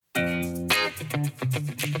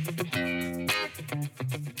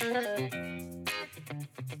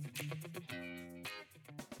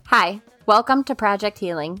Hi, welcome to Project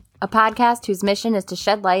Healing, a podcast whose mission is to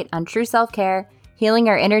shed light on true self-care, healing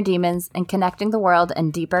our inner demons, and connecting the world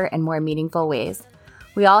in deeper and more meaningful ways.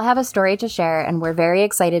 We all have a story to share, and we're very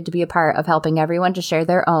excited to be a part of helping everyone to share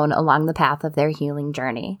their own along the path of their healing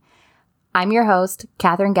journey. I'm your host,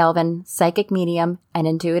 Katherine Galvin, psychic medium and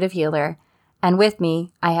intuitive healer, and with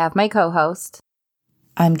me, I have my co-host.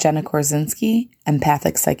 I'm Jenna Korzinski,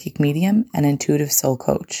 empathic psychic medium and intuitive soul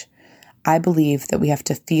coach. I believe that we have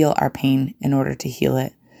to feel our pain in order to heal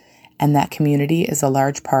it, and that community is a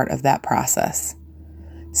large part of that process.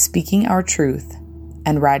 Speaking our truth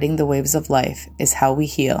and riding the waves of life is how we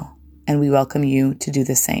heal, and we welcome you to do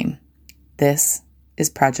the same. This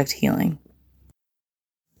is Project Healing.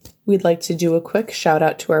 We'd like to do a quick shout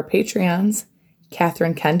out to our Patreons,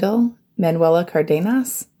 Catherine Kendall, Manuela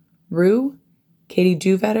Cardenas, Rue, Katie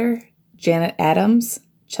Duvetter, Janet Adams,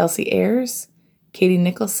 Chelsea Ayers, Katie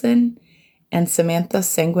Nicholson, and Samantha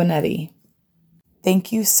Sanguinetti.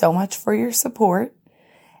 Thank you so much for your support.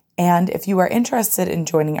 And if you are interested in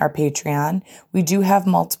joining our Patreon, we do have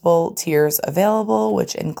multiple tiers available,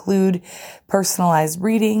 which include personalized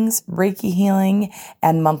readings, Reiki healing,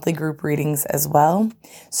 and monthly group readings as well.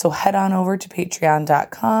 So head on over to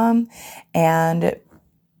patreon.com and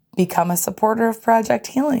become a supporter of Project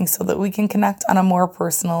Healing so that we can connect on a more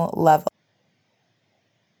personal level.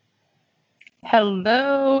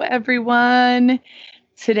 Hello, everyone.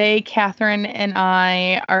 Today, Catherine and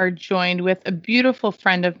I are joined with a beautiful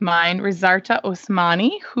friend of mine, Rizarta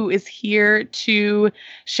Osmani, who is here to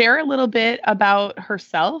share a little bit about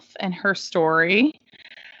herself and her story.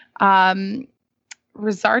 Rizarta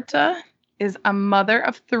is a mother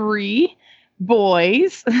of 3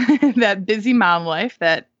 boys, that busy mom life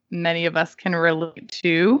that many of us can relate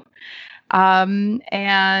to.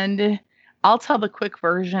 And I'll tell the quick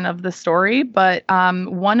version of the story, but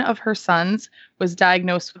one of her sons was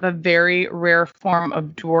diagnosed with a very rare form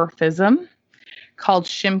of dwarfism called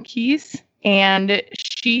Schimke's, and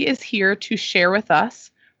she is here to share with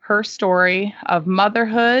us her story of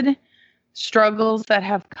motherhood, struggles that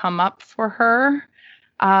have come up for her,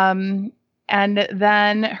 and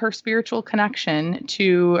then her spiritual connection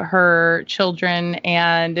to her children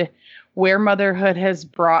and where motherhood has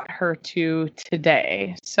brought her to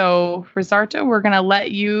today. So, Rizarta, we're going to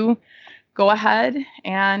let you go ahead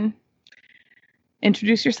and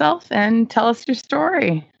introduce yourself and tell us your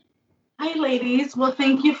story. Hi, ladies. Well,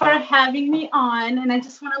 thank you for having me on. And I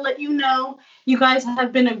just want to let you know, you guys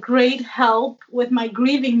have been a great help with my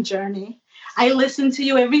grieving journey. I listen to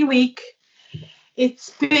you every week. It's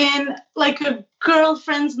been like a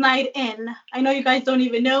girlfriend's night in. I know you guys don't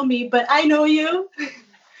even know me, but I know you.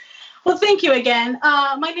 Well, thank you again.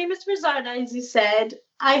 My name is Rizarta, as you said.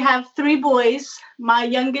 I have 3 boys. My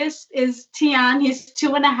youngest is Tian. He's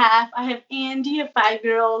 2.5. I have Andy, a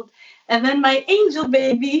 5-year-old. And then my angel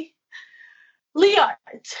baby,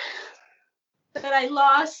 Liart, that I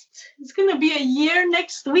lost. It's going to be a year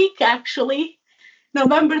next week, actually.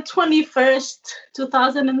 November 21st,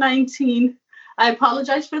 2019. I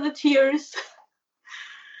apologize for the tears.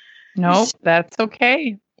 Nope, that's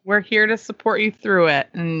okay. We're here to support you through it.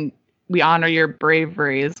 And we honor your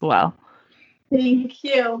bravery as well. Thank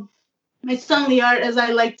you. My son Liart, as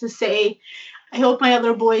I like to say, I hope my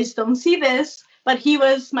other boys don't see this, but he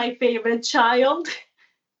was my favorite child.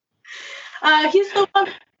 He's the one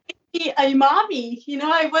a mommy. You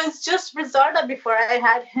know, I was just Rizarta before I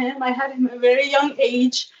had him. I had him at a very young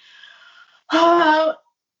age.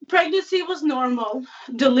 Pregnancy was normal.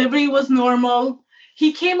 Delivery was normal.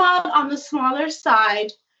 He came out on the smaller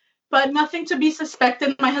side, but nothing to be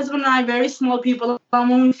suspected. My husband and I are very small people.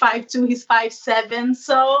 I'm only 5'2", he's 5'7".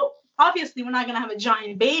 So obviously we're not going to have a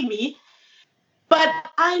giant baby. But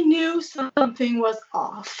I knew something was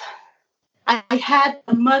off. I had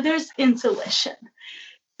a mother's intuition.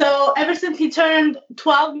 So ever since he turned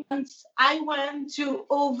 12 months, I went to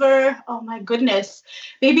over,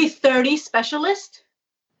 maybe 30 specialists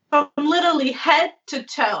from literally head to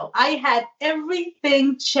toe. I had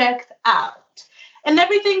everything checked out. And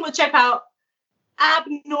everything would check out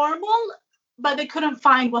abnormal, but they couldn't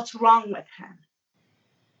find what's wrong with him.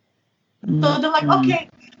 So they're like, okay,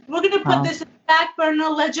 we're going to put this in the back burner.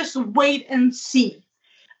 Let's just wait and see.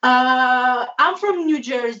 I'm from New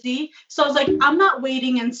Jersey, so I was like, I'm not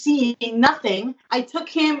waiting and seeing nothing. I took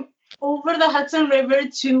him over the Hudson River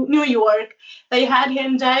to New York. They had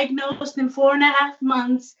him diagnosed in 4.5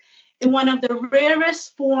 months in one of the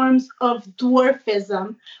rarest forms of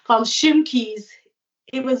dwarfism called Schimke's.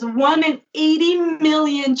 It was 1 in 80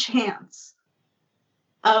 million chance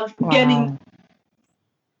of getting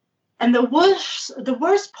And the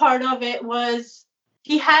worst part of it was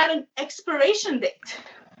he had an expiration date.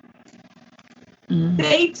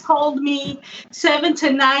 They told me 7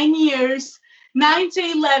 to 9 years, 9 to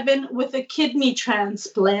 11 with a kidney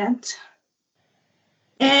transplant.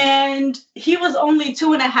 And he was only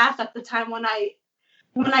 2.5 at the time when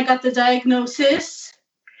I got the diagnosis.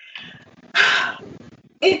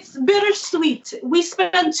 It's bittersweet. We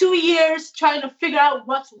spent 2 years trying to figure out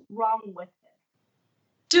what's wrong with him.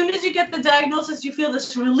 As soon as you get the diagnosis, you feel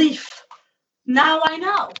this relief. Now I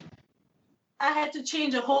know. I had to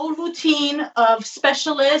change a whole routine of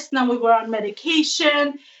specialists. Now we were on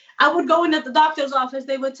medication. I would go in at the doctor's office.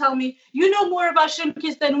 They would tell me, you know more about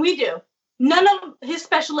Schimke's than we do. None of his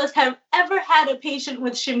specialists have ever had a patient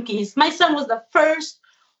with Schimke's. My son was the first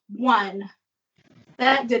one.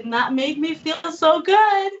 That did not make me feel so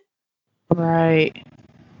good. Right.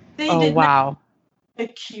 They oh, did wow. not have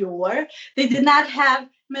a cure. They did not have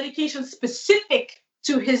medication specific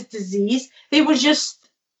to his disease. They were just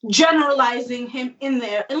generalizing him in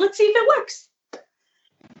there. And let's see if it works.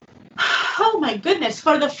 Oh, my goodness.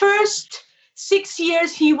 For the first 6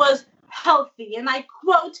 years, he was healthy. And I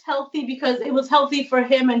quote healthy because it was healthy for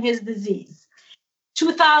him and his disease.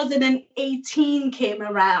 2018 came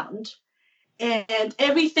around. And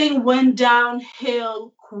everything went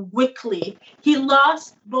downhill quickly. He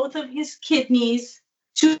lost both of his kidneys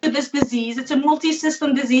to this disease. It's a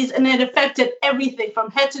multi-system disease, and it affected everything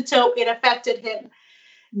from head to toe. It affected him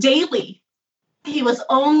daily. He was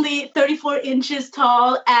only 34 inches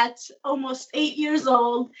tall at almost 8 years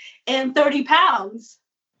old and 30 pounds.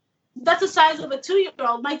 That's the size of a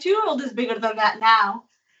 2-year-old. My 2-year-old is bigger than that now.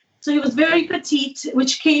 So he was very petite,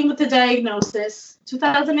 which came with the diagnosis.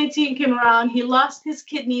 2018 came around. He lost his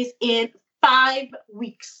kidneys in 5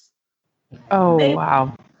 weeks. Oh,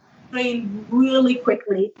 wow. Drained really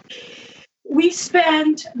quickly. We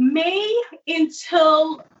spent May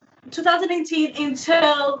until 2018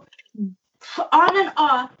 until on and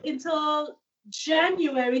off until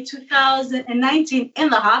January 2019 in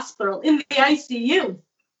the hospital, in the ICU,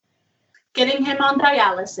 getting him on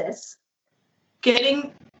dialysis,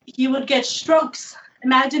 he would get strokes.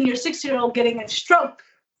 Imagine your 6-year-old getting a stroke.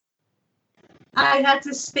 I had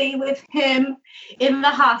to stay with him in the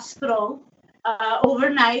hospital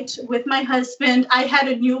overnight with my husband. I had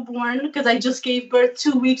a newborn because I just gave birth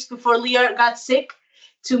 2 weeks before Leah got sick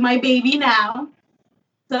to my baby now.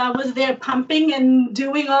 So I was there pumping and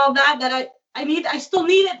doing all that I still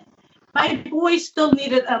needed. My boy still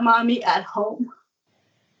needed a mommy at home.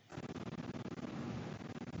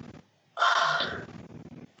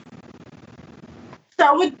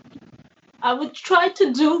 So I would try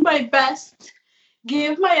to do my best,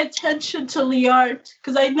 give my attention to Liart,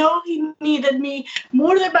 because I know he needed me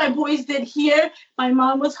more than my boys did here. My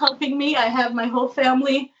mom was helping me. I have my whole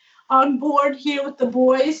family on board here with the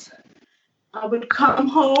boys. I would come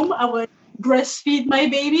home. I would breastfeed my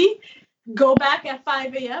baby, go back at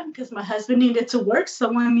 5 a.m. because my husband needed to work.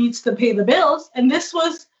 Someone needs to pay the bills. And this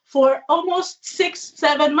was for almost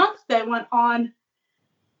 6-7 months that went on.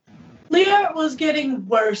 Lear was getting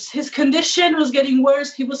worse. His condition was getting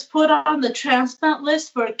worse. He was put on the transplant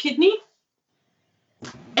list for a kidney.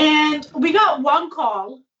 And we got one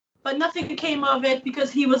call, but nothing came of it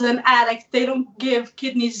because he was an addict. They don't give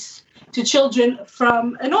kidneys to children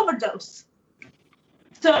from an overdose.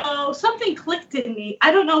 So something clicked in me.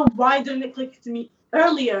 I don't know why didn't it click to me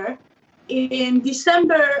earlier. In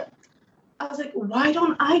December, I was like, why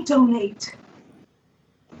don't I donate?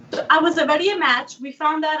 So I was already a match. We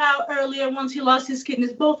found that out earlier once he lost his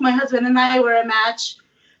kidneys. Both my husband and I were a match.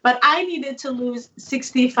 But I needed to lose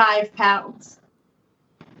 65 pounds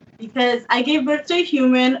because I gave birth to a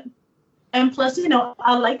human. And plus,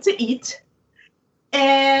 I like to eat.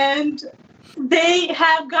 And they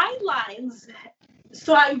have guidelines.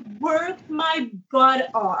 So I worked my butt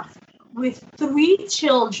off with 3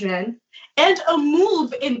 children and a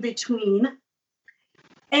move in between.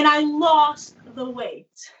 And I lost the weight.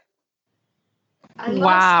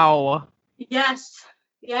 Wow. Yes.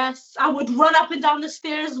 I would run up and down the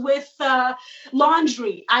stairs with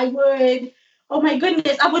laundry. I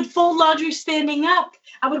would fold laundry standing up.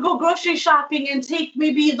 I would go grocery shopping and take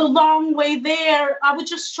maybe the long way there. I would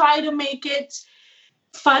just try to make it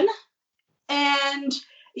fun. And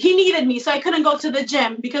he needed me, so I couldn't go to the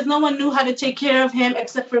gym because no one knew how to take care of him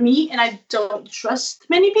except for me. And I don't trust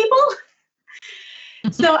many people.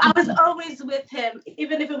 So I was always with him,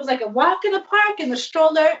 even if it was like a walk in the park in the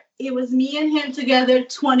stroller. It was me and him together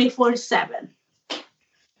 24/7.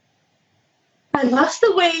 I lost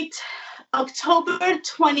the weight. October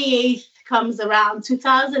 28th comes around,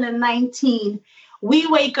 2019. We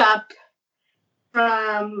wake up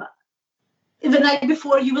from the night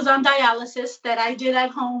before, he was on dialysis that I did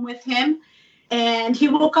at home with him. And he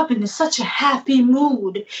woke up in such a happy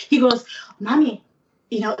mood. He goes, Mommy,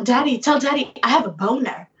 Daddy, tell Daddy I have a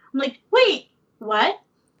boner. I'm like, wait, what?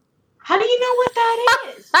 How do you know what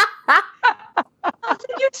that is? I was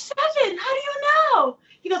like, you're 7. How do you know?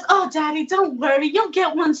 He goes, oh, Daddy, don't worry. You'll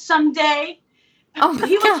get one someday. Oh,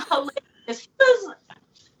 he was hilarious. He was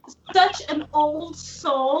such an old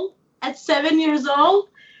soul at 7 years old.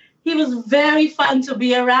 He was very fun to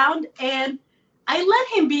be around. And I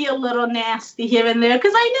let him be a little nasty here and there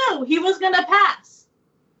because I knew he was going to pass.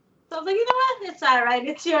 So I was like, you know what? It's all right.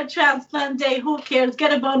 It's your transplant day. Who cares?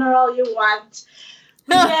 Get a boner all you want.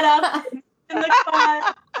 We get up in the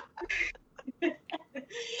car.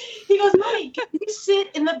 He goes, Mommy, can you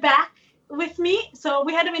sit in the back with me? So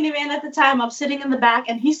we had a minivan at the time. I'm sitting in the back,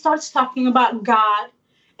 and he starts talking about God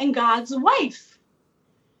and God's wife.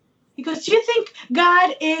 He goes, do you think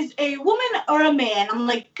God is a woman or a man? I'm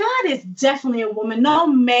like, God is definitely a woman. No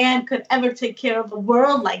man could ever take care of a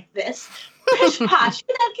world like this. Pish posh,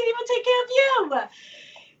 God can even take care of you.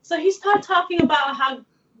 So he started talking about how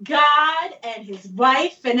God and his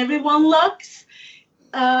wife and everyone looks.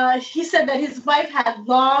 He said that his wife had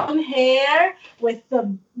long hair with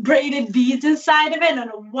the braided beads inside of it and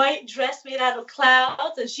a white dress made out of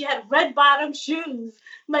clouds, and she had red bottom shoes.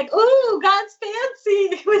 I'm like, ooh, God's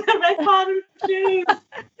fancy with the red bottom shoes.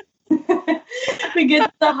 We get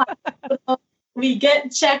to the hospital, we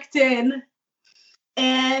get checked in,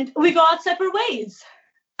 and we go out separate ways.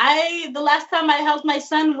 The last time I held my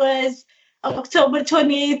son was October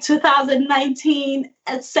 28, 2019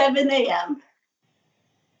 at 7 a.m.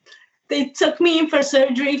 They took me in for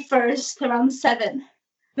surgery first around 7.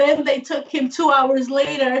 Then they took him 2 hours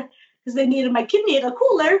later because they needed my kidney in a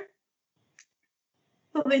cooler.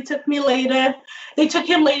 So they took me later. They took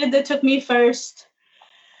him later. They took me first.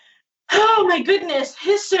 Oh, my goodness.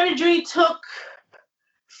 His surgery took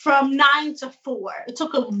from 9 to 4. It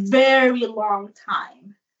took a very long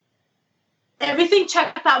time. Everything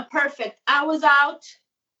checked out perfect. I was out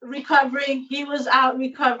recovering. He was out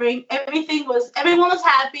recovering. Everyone was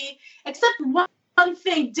happy, except one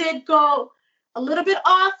thing did go a little bit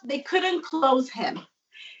off. They couldn't close him.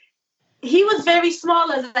 He was very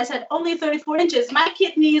small, as I said, only 34 inches. My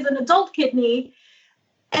kidney is an adult kidney,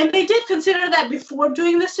 and they did consider that before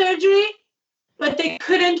doing the surgery, but they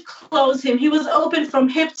couldn't close him. He was open from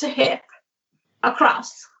hip to hip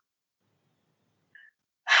across.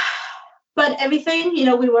 But everything,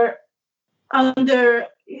 we were under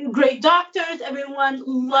great doctors. Everyone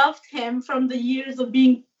loved him from the years of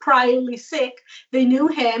being priorly sick. They knew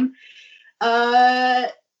him.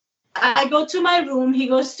 I go to my room. He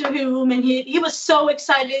goes to his room, and he was so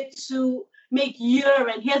excited to make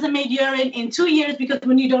urine. He hasn't made urine in 2 years because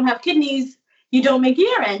when you don't have kidneys, you don't make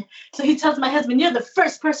urine. So he tells my husband, you're the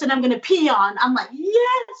first person I'm going to pee on. I'm like,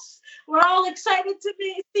 yes, we're all excited to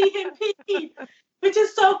see him pee, which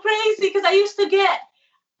is so crazy because I used to get,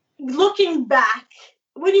 looking back,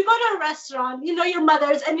 when you go to a restaurant, your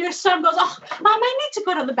mother's and your son goes, oh, Mom, I need to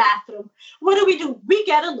go to the bathroom. What do? We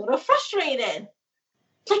get a little frustrated.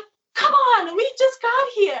 Like, come on, we just got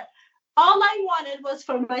here. All I wanted was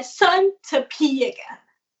for my son to pee again.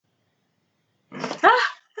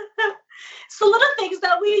 It's the little things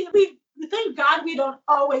that we thank God we don't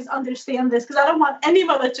always understand this, because I don't want any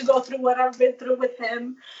mother to go through what I've been through with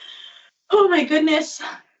him. Oh my goodness.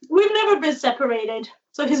 We've never been separated.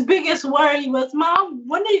 So his biggest worry was, Mom,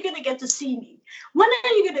 when are you going to get to see me? When are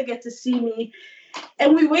you going to get to see me?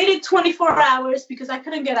 And we waited 24 hours because I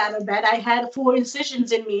couldn't get out of bed. I had 4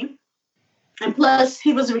 incisions in me. And plus,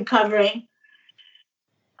 he was recovering.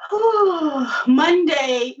 Oh,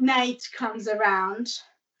 Monday night comes around.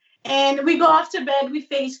 And we go off to bed. We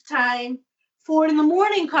FaceTime. 4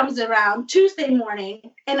 a.m. comes around, Tuesday morning.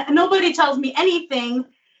 And nobody tells me anything.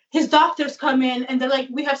 His doctors come in and they're like,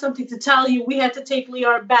 we have something to tell you. We had to take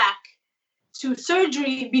Lior back to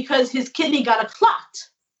surgery because his kidney got a clot.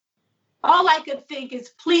 All I could think is,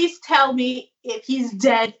 please tell me if he's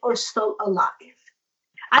dead or still alive.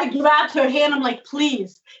 I grabbed her hand. I'm like,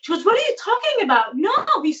 please. She goes, what are you talking about? No,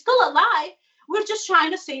 he's still alive. We're just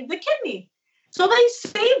trying to save the kidney. So they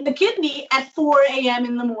saved the kidney at 4 a.m.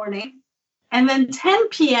 in the morning. And then 10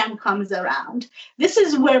 p.m. comes around. This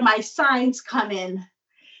is where my signs come in.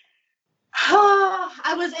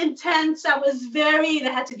 I was intense. They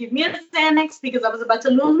had to give me a Xanax because I was about to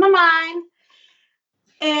lose my mind.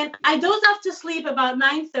 And I dozed off to sleep about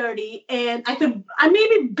 9:30, and I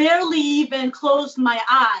maybe barely even closed my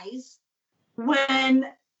eyes when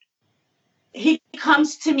he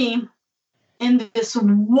comes to me in this the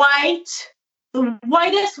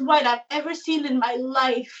whitest white I've ever seen in my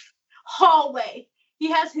life, hallway.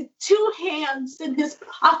 He has his two hands in his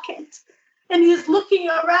pocket, and he's looking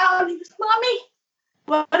around. He goes, Mommy,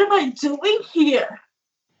 what am I doing here?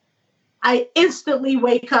 I instantly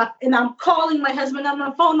wake up, and I'm calling my husband on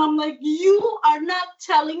the phone. I'm like, you are not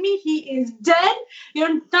telling me he is dead?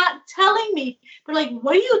 You're not telling me. They're like,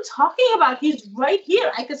 what are you talking about? He's right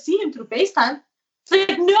here. I could see him through FaceTime. It's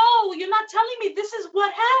like, no, you're not telling me. This is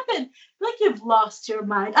what happened. Like, you've lost your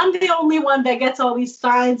mind. I'm the only one that gets all these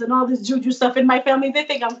signs and all this juju stuff in my family. They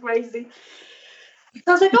think I'm crazy. So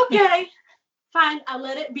I was like, okay, fine, I'll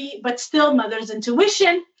let it be. But still, mother's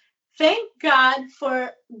intuition. Thank God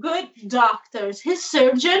for good doctors. His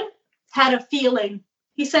surgeon had a feeling.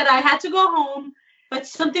 He said I had to go home, but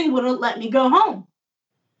something wouldn't let me go home.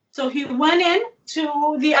 So he went in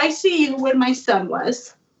to the ICU where my son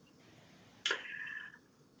was.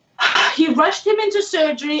 He rushed him into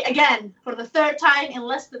surgery again for the third time in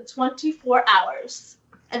less than 24 hours.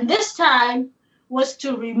 And this time was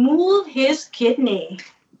to remove his kidney.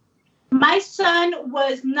 My son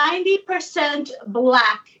was 90%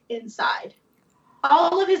 black inside.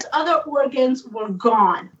 All of his other organs were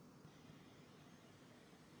gone.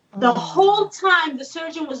 The whole time the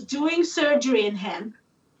surgeon was doing surgery in him,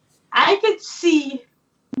 I could see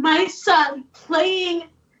my son playing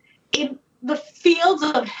in the fields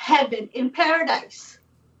of heaven, in paradise.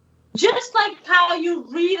 Just like how you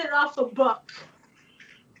read it off a book.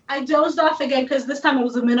 I dozed off again because this time it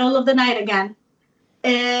was the middle of the night again.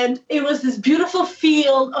 And it was this beautiful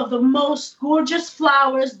field of the most gorgeous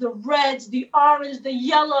flowers, the reds, the orange, the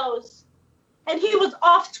yellows. And he was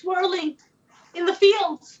off twirling in the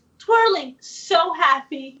fields, twirling, so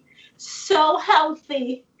happy, so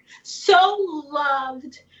healthy, so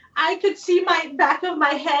loved. I could see my back of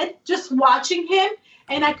my head just watching him,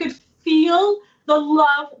 and I could feel the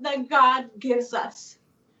love that God gives us.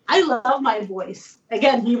 I love my voice.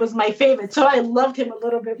 Again, he was my favorite, so I loved him a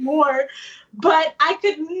little bit more. But I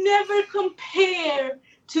could never compare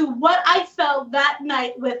to what I felt that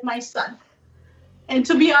night with my son. And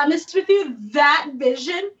to be honest with you, that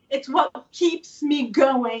vision, it's what keeps me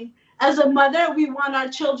going. As a mother, we want our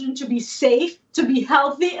children to be safe, to be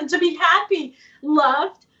healthy, and to be happy,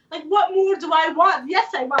 loved. Like, what more do I want? Yes,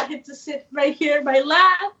 I want him to sit right here in my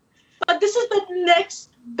lap. But this is the next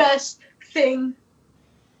best thing.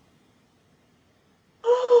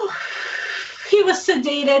 Oh, he was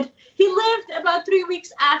sedated. He lived about 3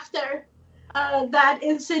 weeks after that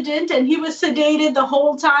incident, and he was sedated the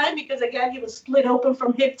whole time because, again, he was split open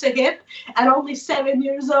from hip to hip at only 7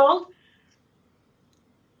 years old.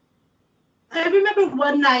 I remember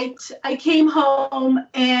one night I came home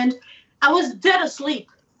and I was dead asleep.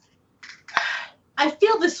 I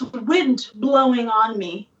feel this wind blowing on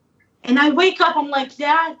me. And I wake up, I'm like,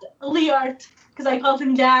 Dad, Liart, because I called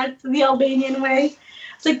him Dad the Albanian way.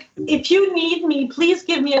 It's like, if you need me, please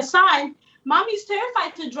give me a sign. Mommy's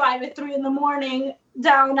terrified to drive at 3 a.m.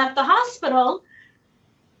 down at the hospital.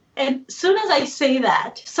 And as soon as I say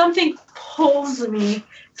that, something pulls me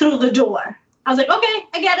through the door. I was like, okay,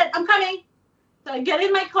 I get it. I'm coming. So I get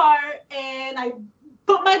in my car and I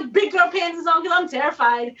put my big girl panties on because I'm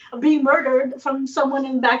terrified of being murdered from someone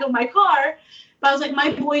in the back of my car. But I was like,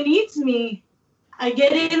 my boy needs me. I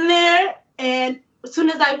get in there, and as soon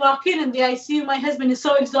as I walk in the ICU, my husband is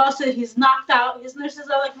so exhausted. He's knocked out. His nurses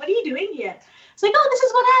are like, what are you doing here? It's like, oh, this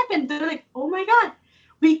is what happened. They're like, oh, my God.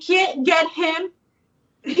 We can't get him.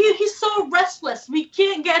 He's so restless. We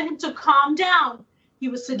can't get him to calm down. He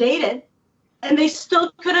was sedated, and they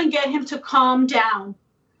still couldn't get him to calm down.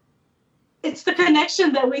 It's the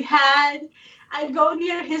connection that we had. I go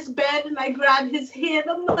near his bed, and I grab his hand.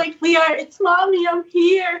 I'm like, Liart, it's Mommy. I'm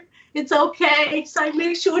here. It's okay. So I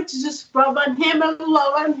make sure to just rub on him and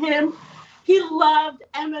love on him. He loved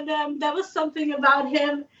Eminem. That was something about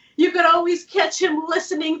him. You could always catch him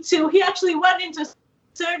listening to. He actually went into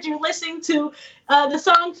surgery listening to the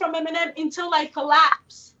song from Eminem Until I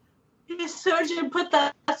Collapse. His surgeon put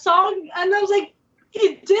that song, and I was like,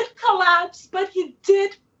 he did collapse, but he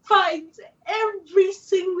did fight every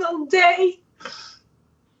single day.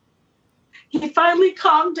 He finally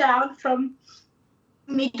calmed down from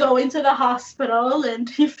me going to the hospital, and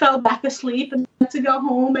he fell back asleep and had to go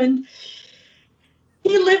home, and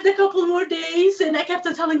he lived a couple more days, and I kept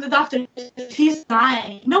on telling the doctor, he's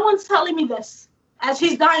dying. No one's telling me this as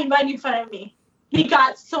he's dying right in front of me. He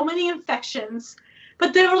got so many infections,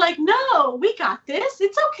 but they were like, no, we got this.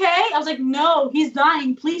 It's okay. I was like, no, he's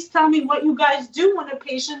dying. Please tell me what you guys do when a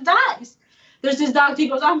patient dies. There's this doctor, he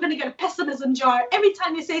goes, I'm going to get a pessimism jar. Every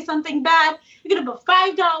time you say something bad, you're going to put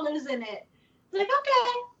 $5 in it. I'm like,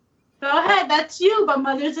 okay, go ahead. That's you, but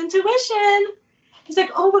mother's intuition. He's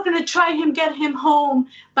like, oh, we're going to try him, get him home.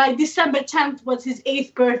 By December 10th was his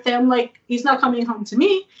 8th birthday. I'm like, he's not coming home to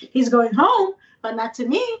me. He's going home, but not to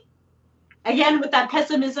me. Again, with that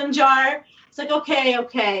pessimism jar, it's like,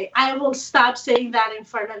 okay, I will stop saying that in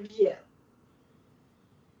front of you.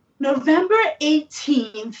 November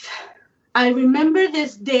 18th, I remember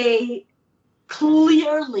this day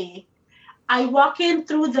clearly. I walk in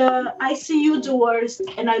through the ICU doors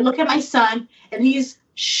and I look at my son and he's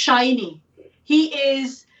shiny. He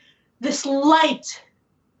is, this light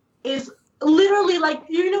is literally like,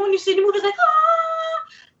 you know, when you see the movies, like,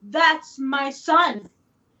 that's my son.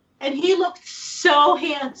 And he looked so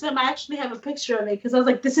handsome. I actually have a picture of it because I was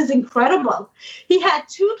like, this is incredible. He had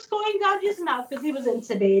tubes going down his mouth because he was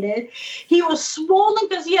intubated. He was swollen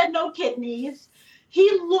because he had no kidneys. He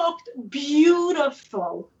looked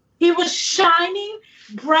beautiful. He was shining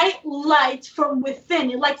bright light from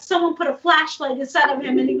within. Like someone put a flashlight inside of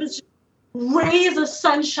him and he was just rays of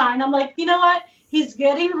sunshine. I'm like, you know what? He's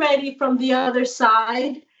getting ready from the other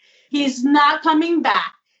side. He's not coming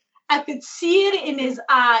back. I could see it in his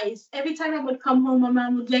eyes. Every time I would come home, my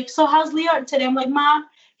mom would be like, so how's Lior today? I'm like, Mom,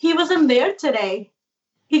 he wasn't there today.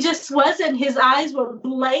 He just wasn't. His eyes were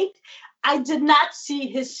blank. I did not see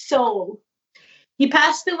his soul. He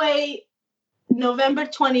passed away November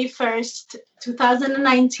 21st,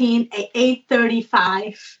 2019 at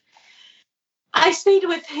 8:35. I stayed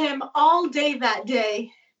with him all day that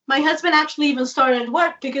day. My husband actually even started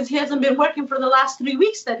work because he hasn't been working for the last 3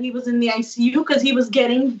 weeks that he was in the ICU because he was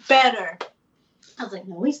getting better. I was like,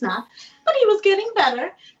 no, he's not. But he was getting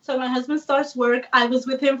better. So my husband starts work. I was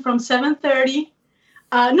with him from 7:30.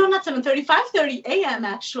 No, not 7:30, 5:30 a.m.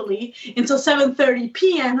 actually, until 7:30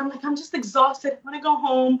 p.m. I'm like, I'm just exhausted. I want to go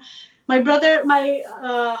home. My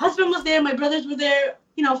husband was there. My brothers were there,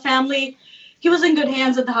 you know, family. He was in good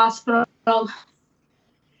hands at the hospital.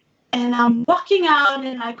 And I'm walking out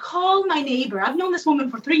and I call my neighbor. I've known this woman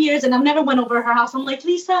for 3 years and I've never went over her house. I'm like,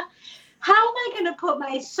 Lisa, how am I going to put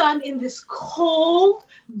my son in this cold,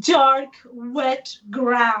 dark, wet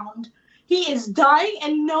ground? He is dying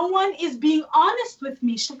and no one is being honest with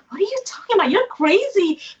me. She's like, what are you talking about? You're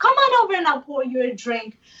crazy. Come on over and I'll pour you a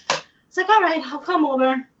drink. It's like, all right, I'll come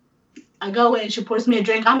over. I go in, she pours me a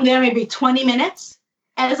drink. I'm there maybe 20 minutes.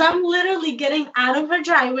 As I'm literally getting out of her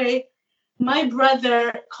driveway, my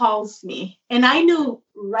brother calls me, and I knew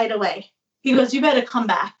right away. He goes, you better come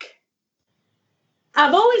back.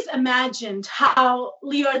 I've always imagined how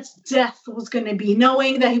Lior's death was going to be,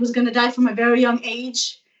 knowing that he was going to die from a very young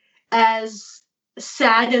age. As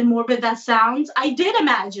sad and morbid that sounds, I did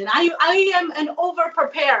imagine. I am an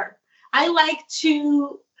over-preparer. I like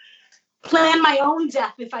to plan my own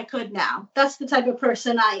death if I could now. That's the type of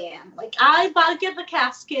person I am. Like, I about to get the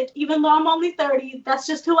casket, even though I'm only 30. That's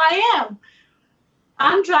just who I am.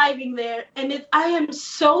 I'm driving there, and I am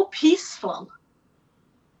so peaceful.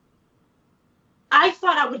 I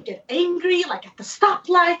thought I would get angry, like at the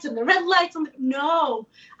stoplights and the red lights. No,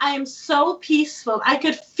 I am so peaceful. I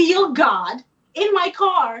could feel God in my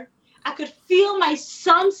car. I could feel my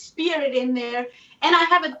son's spirit in there. And I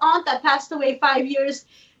have an aunt that passed away 5 years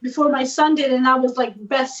before my son did, and I was like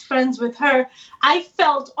best friends with her. I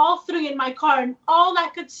felt all three in my car, and all I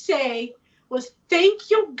could say was, thank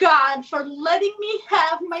you, God, for letting me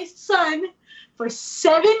have my son for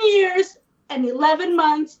 7 years and 11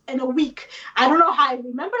 months and a week. I don't know how I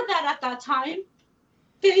remember that at that time.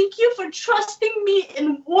 Thank you for trusting me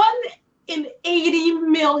in 1 in 80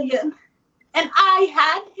 million. And I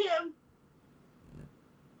had him.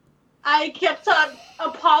 I kept on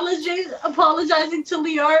apologizing to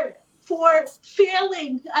Lior for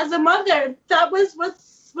failing as a mother. That was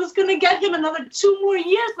going to get him another 2 more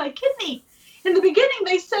years, my kidney. In the beginning,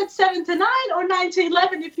 they said 7 to 9 or 9 to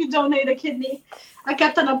 11 if you donate a kidney. I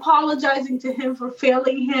kept on apologizing to him for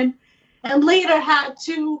failing him, and later had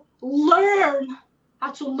to learn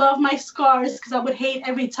how to love my scars because I would hate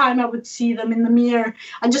every time I would see them in the mirror.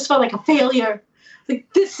 I just felt like a failure. Like,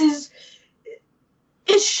 it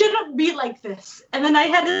shouldn't be like this. And then I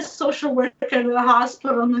had a social worker in the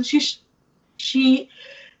hospital, and she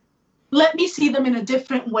let me see them in a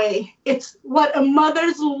different way. It's what a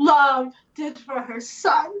mother's love did for her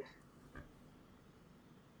son.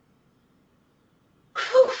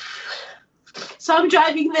 Whew. So I'm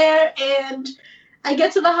driving there, and I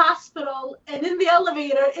get to the hospital, and in the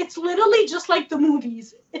elevator, it's literally just like the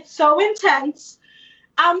movies. It's so intense.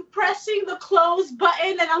 I'm pressing the close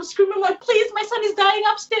button, and I'm screaming like, please, my son is dying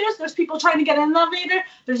upstairs. There's people trying to get in the elevator.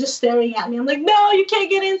 They're just staring at me. I'm like, no, you can't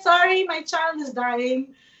get in. Sorry, my child is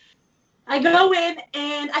dying. I go in,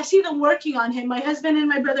 and I see them working on him. My husband and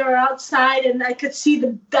my brother are outside, and I could see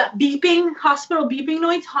that beeping, hospital beeping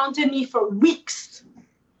noise haunted me for weeks.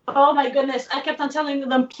 Oh my goodness. I kept on telling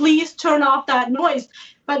them, please turn off that noise.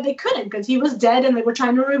 But they couldn't because he was dead and they were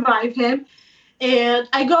trying to revive him. And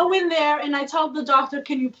I go in there and I tell the doctor,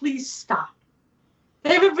 can you please stop?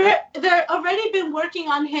 They've already been working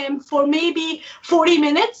on him for maybe 40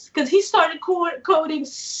 minutes because he started coding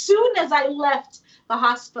soon as I left the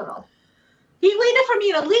hospital. He waited for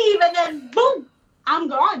me to leave and then boom, I'm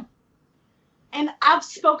gone. And I've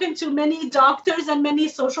spoken to many doctors and many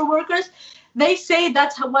social workers. They say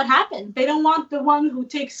that's what happened. They don't want the one who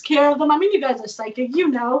takes care of them. I mean, you guys are psychic, you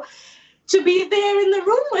know, to be there in the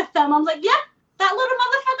room with them. I'm like, yeah, that little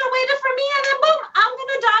motherfucker waited for me and then boom, I'm going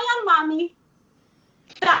to die on mommy.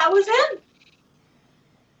 That was it.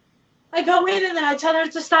 I go in and then I tell her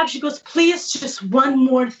to stop. She goes, please, just one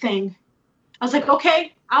more thing. I was like,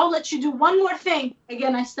 okay, I'll let you do one more thing.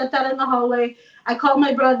 Again, I stepped out in the hallway. I called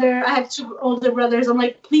my brother. I have 2 older brothers. I'm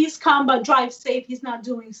like, please come, but drive safe. He's not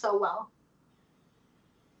doing so well.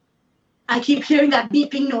 I keep hearing that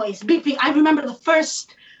beeping noise. Beeping. I remember the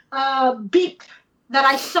first beep that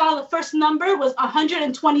I saw, the first number was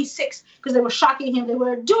 126 because they were shocking him. They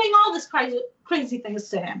were doing all this crazy things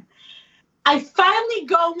to him. I finally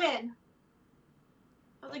go in.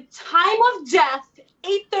 I was like, time of death,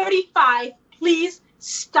 8:35. Please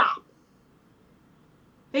stop.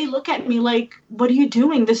 They look at me like, what are you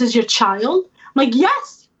doing? This is your child? I'm like,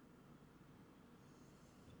 yes.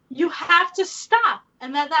 You have to stop.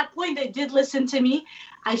 And at that point, they did listen to me.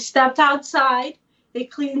 I stepped outside. They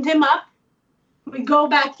cleaned him up. We go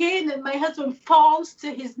back in, and my husband falls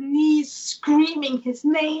to his knees, screaming his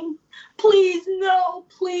name. Please, no,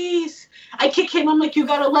 please. I kick him. I'm like, you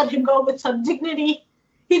got to let him go with some dignity.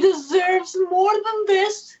 He deserves more than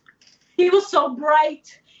this. He was so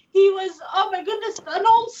bright. He was, oh my goodness, an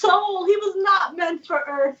old soul. He was not meant for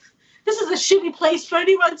Earth. This is a shitty place for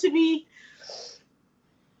anyone to be.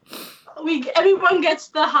 Everyone gets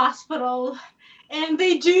the hospital, and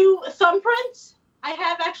they do thumbprints. I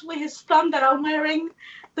have actually his thumb that I'm wearing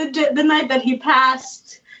the night that he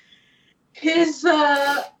passed. His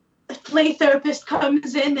play therapist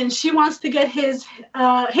comes in, and she wants to get his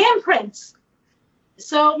handprints.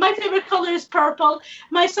 So my favorite color is purple.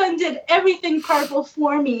 My son did everything purple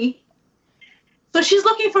for me. So she's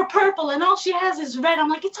looking for purple, and all she has is red. I'm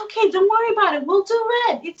like, it's okay. Don't worry about it. We'll do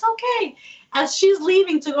red. It's okay. As she's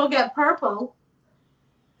leaving to go get purple,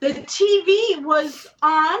 the TV was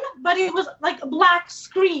on, but it was like a black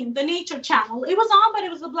screen, the nature channel. It was on, but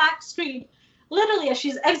it was a black screen. Literally, as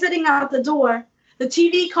she's exiting out the door, the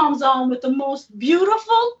TV comes on with the most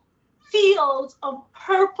beautiful fields of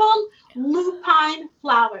purple lupine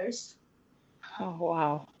flowers. Oh,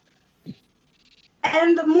 wow.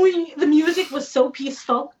 And the music was so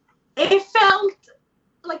peaceful. It felt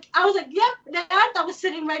like, I was like, yep, that was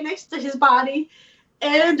sitting right next to his body.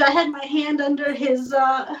 And I had my hand under his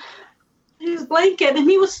blanket, and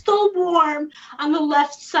he was still warm on the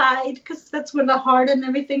left side because that's where the heart and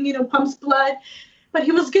everything, pumps blood. But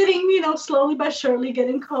he was getting, slowly but surely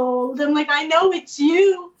getting cold. And like, I know it's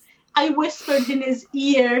you. I whispered in his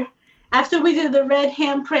ear. After we did the red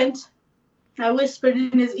handprint, I whispered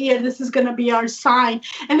in his ear, this is going to be our sign.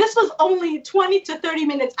 And this was only 20 to 30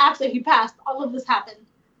 minutes after he passed. All of this happened.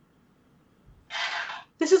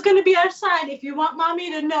 This is going to be our sign. If you want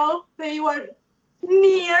mommy to know that you are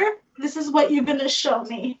near, this is what you're going to show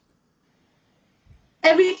me.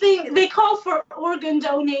 Everything, they called for organ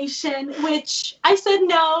donation, which I said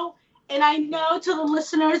no. And I know to the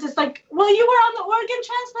listeners, it's like, well, you were on the organ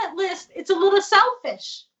transplant list. It's a little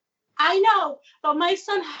selfish. I know, but my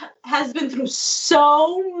son has been through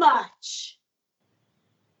so much.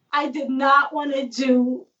 I did not want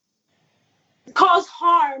to cause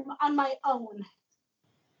harm on my own.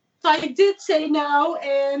 So I did say no,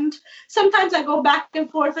 and sometimes I go back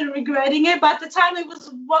and forth and regretting it, but at the time it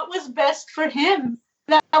was what was best for him.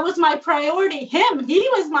 That was my priority. He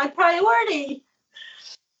was my priority.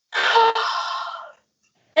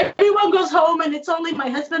 Everyone goes home, and it's only my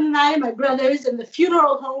husband and I and my brothers, and the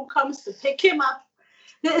funeral home comes to pick him up.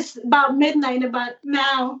 It's about midnight, about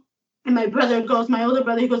now. And my older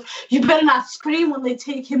brother, he goes, you better not scream when they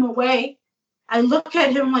take him away. I look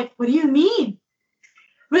at him like, what do you mean?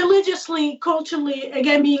 Religiously, culturally,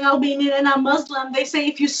 again, being Albanian and I'm Muslim, they say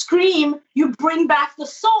if you scream, you bring back the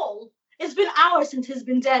soul. It's been hours since he's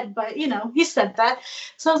been dead, but, he said that.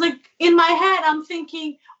 So I was like, in my head, I'm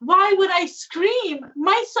thinking, why would I scream?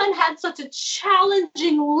 My son had such a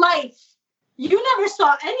challenging life. You never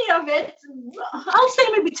saw any of it. I'll say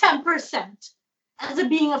maybe 10% as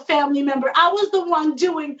being a family member. I was the one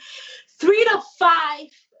doing 3 to 5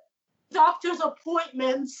 doctor's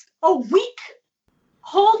appointments a week,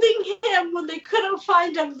 holding him when they couldn't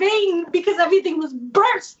find a vein because everything was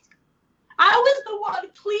burst. I was the one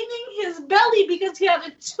cleaning his belly because he had a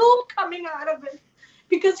tube coming out of it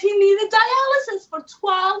because he needed dialysis for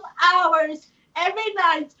 12 hours every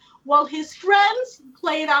night while his friends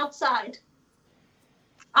played outside.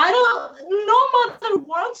 No mother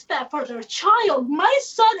wants that for their child. My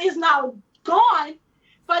son is now gone,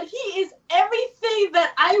 but he is everything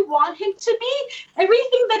that I want him to be,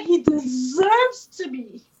 everything that he deserves to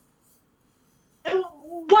be. And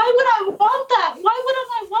why would I want that? Why wouldn't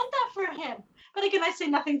I want that for him? But again, I say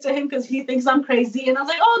nothing to him because he thinks I'm crazy. And I was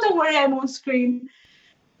like, oh, don't worry, I won't scream.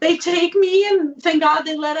 They take me, and thank God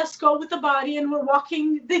they let us go with the body, and we're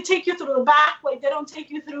walking. They take you through the back way. They don't take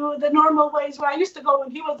you through the normal ways where I used to go when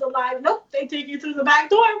he was alive. Nope, they take you through the back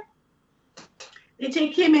door. They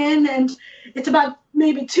take him in, and it's about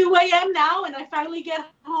maybe 2 a.m. now, and I finally get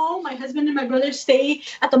home. My husband and my brother stay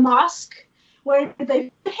at the mosque where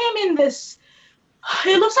they put him in this,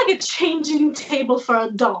 it looks like a changing table for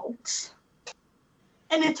adults.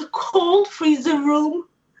 And it's a cold freezer room.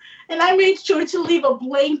 And I made sure to leave a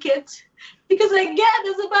blanket because, again,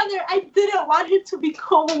 as a mother, I didn't want him to be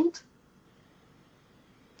cold.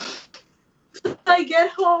 So I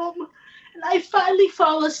get home, and I finally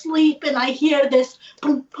fall asleep, and I hear this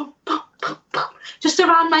boom, boom, boom, boom, boom, just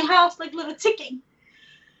around my house, like little ticking.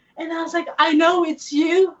 And I was like, I know it's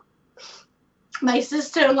you. My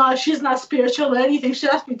sister-in-law, she's not spiritual or anything. She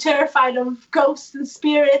must be terrified of ghosts and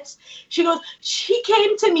spirits. She goes, she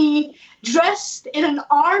came to me dressed in an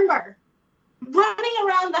armor, running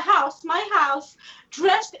around the house, my house,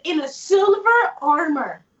 dressed in a silver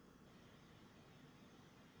armor.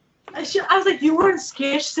 I was like, you weren't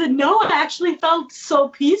scared? She said, no, I actually felt so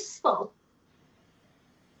peaceful.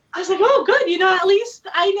 I was like, oh, good. You know, at least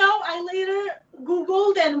I know. I later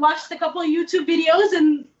Googled and watched a couple of YouTube videos,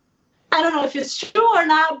 and I don't know if it's true or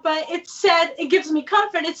not, but it said, it gives me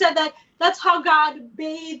comfort. It said that that's how God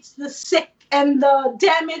bathes the sick and the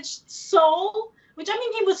damaged soul, which, I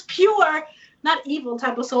mean, he was pure, not evil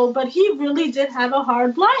type of soul, but he really did have a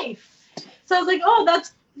hard life. So I was like, oh,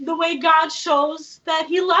 that's the way God shows that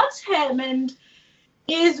he loves him and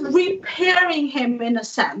is repairing him in a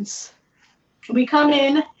sense. We come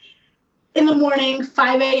in the morning,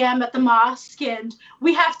 5 a.m. at the mosque, and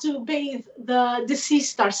we have to bathe the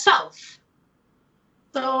deceased ourselves.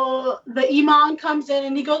 So the imam comes in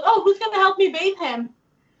and he goes, oh, who's going to help me bathe him?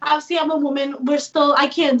 Obviously, I'm a woman. I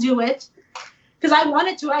can't do it because I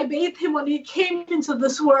wanted to. I bathed him when he came into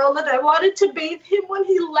this world, and I wanted to bathe him when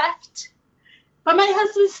he left. But my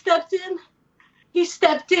husband stepped in. He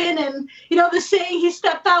stepped in, and, you know, the saying, he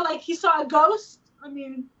stepped out like he saw a ghost. I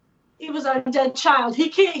mean, he was our dead child. He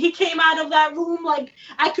came out of that room like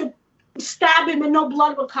I could stab him and no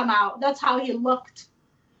blood would come out. That's how he looked.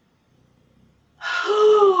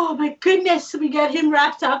 Oh, my goodness. We get him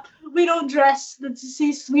wrapped up. We don't dress the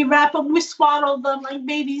deceased. We wrap them. We swaddle them like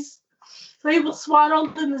babies. So he was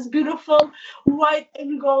swaddled in this beautiful white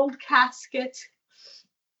and gold casket.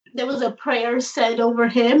 There was a prayer said over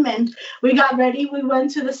him, and we got ready. We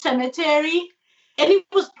went to the cemetery, and it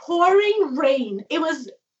was pouring rain. It was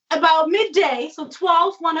about midday, so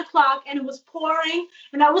 1 o'clock, and it was pouring,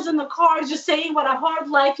 and I was in the car just saying what a hard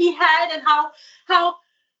life he had and how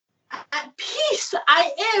at peace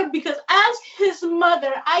I am, because as his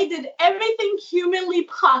mother, I did everything humanly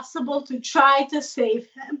possible to try to save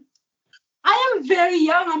him. I am very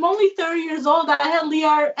young. I'm only 30 years old. I had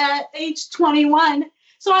Liar at age 21.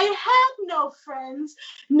 So I had no friends,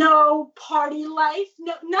 no party life,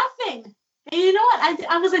 no nothing. And you know what?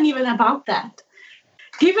 I wasn't even about that.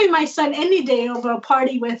 Giving my son any day over a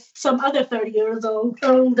party with some other 30 years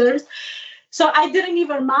older. So I didn't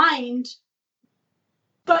even mind.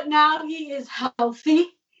 But now he is healthy.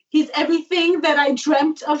 He's everything that I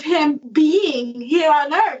dreamt of him being here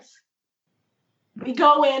on earth. We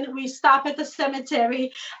go in, we stop at the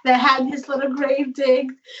cemetery that had his little grave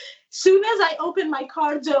digged. Soon as I open my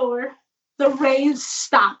car door, the rain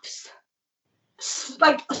stops.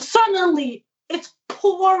 Like suddenly, it's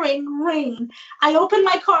pouring rain. I open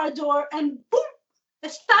my car door and boom,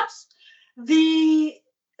 it stops. The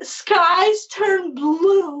skies turn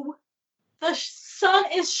blue. The sun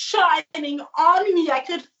is shining on me. I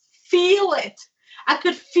could feel it. I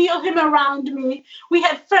could feel him around me. We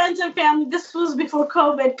had friends and family. This was before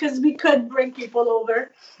COVID because we could bring people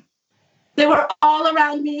over. They were all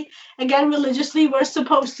around me. Again, religiously, we're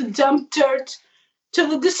supposed to dump dirt to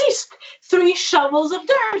the deceased. 3 shovels of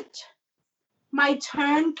dirt. My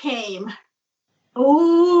turn came.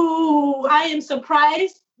 Ooh, I am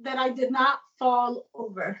surprised that I did not fall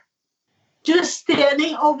over. Just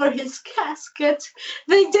standing over his casket.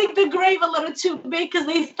 They dig the grave a little too big because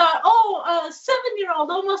they thought, oh, a 7-year-old,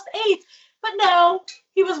 almost 8. But no,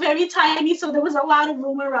 he was very tiny, so there was a lot of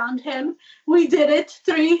room around him. We did it,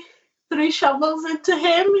 three shovels into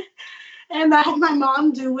him. And I had my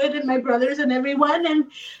mom do it and my brothers and everyone. And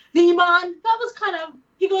the imam, that was kind of,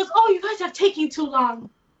 he goes, oh, you guys are taking too long.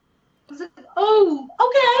 I was like, oh,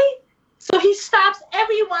 okay. So he stops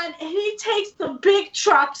everyone and he takes the big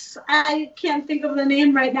trucks. I can't think of the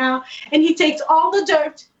name right now. And he takes all the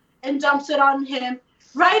dirt and dumps it on him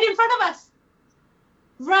right in front of us.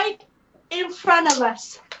 Right in front of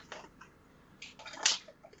us.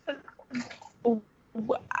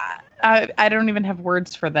 I don't even have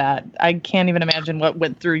words for that. I can't even imagine what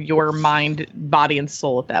went through your mind, body, and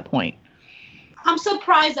soul at that point. I'm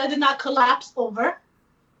surprised I did not collapse over.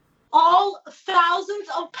 All thousands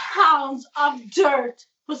of pounds of dirt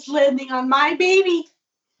was landing on my baby.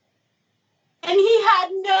 And he had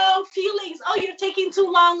no feelings. Oh, you're taking too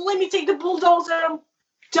long. Let me take the bulldozer and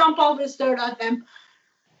dump all this dirt on him.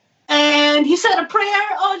 And he said a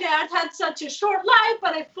prayer. Oh, Dad had such a short life,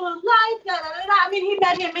 but a full life. Da, da, da, da. I mean, he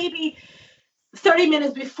met him maybe 30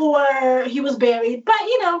 minutes before he was buried. But,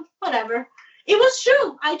 whatever. It was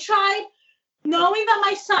true. I tried, knowing that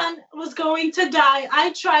my son was going to die,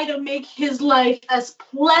 I tried to make his life as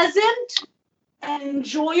pleasant and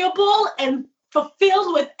enjoyable and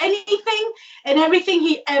fulfilled with anything and everything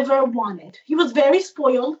he ever wanted. He was very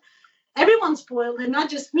spoiled. Everyone's spoiled, and not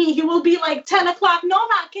just me. He will be like 10 o'clock.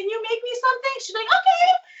 Noma, can you make me something? She's like,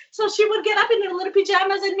 okay. So she would get up in her little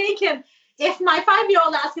pajamas and make him. If my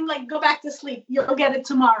 5-year-old asked him, like, go back to sleep, you'll get it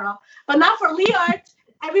tomorrow. But not for Liart.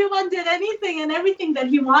 Everyone did anything and everything that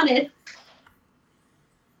he wanted.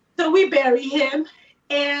 So we bury him.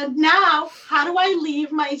 And now, how do I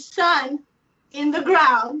leave my son in the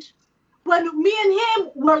ground when me and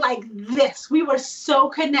him were like this? We were so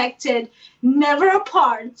connected, never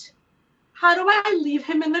apart. How do I leave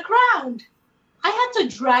him in the ground? I had to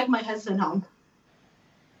drag my husband home.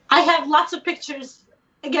 I have lots of pictures.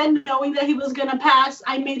 Again, knowing that he was going to pass,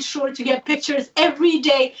 I made sure to get pictures every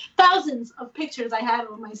day. Thousands of pictures I have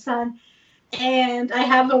of my son. And I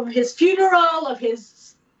have of his funeral, of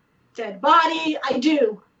his dead body. I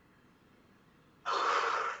do.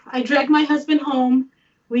 I drag my husband home.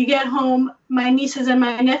 We get home. My nieces and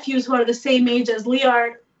my nephews, who are the same age as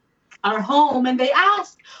Liart, are home, and they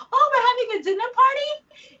ask, oh, we're having a dinner party?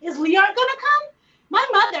 Is Liart going to come? My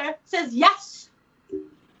mother says yes.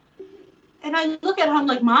 And I look at her, I'm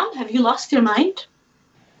like, Mom, have you lost your mind?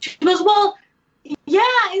 She goes, well,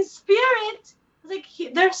 yeah, in spirit. I was like,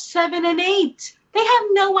 they're 7 and 8. They have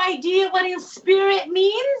no idea what in spirit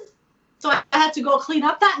means. So I had to go clean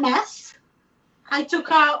up that mess. I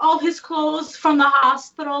took out all his clothes from the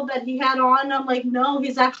hospital that he had on. I'm like, no,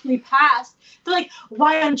 he's actually passed. They're like,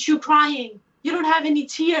 why aren't you crying? You don't have any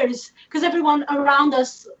tears. Because everyone around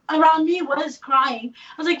me was crying.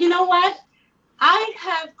 I was like, you know what? I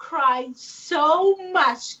have cried so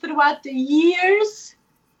much throughout the years.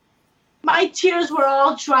 My tears were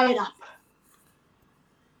all dried up.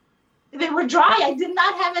 They were dry. I did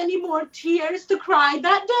not have any more tears to cry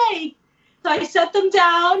that day. So I set them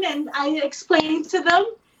down and I explained to them.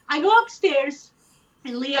 I go upstairs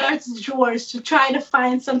in Liart's drawers to try to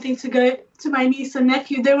find something to go to my niece and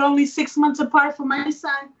nephew. They were only 6 months apart from my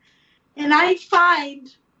son. And I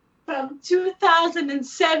find from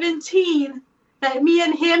 2017 that me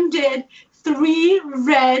and him did 3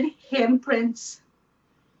 red handprints.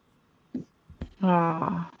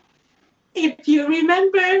 Oh. If you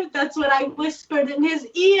remember, that's what I whispered in his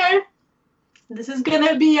ear. This is going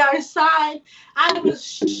to be our sign. I was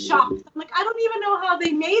shocked. I'm like, I don't even know how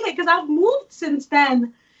they made it because I've moved since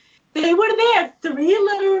then. They were there, 3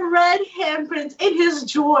 little red handprints in his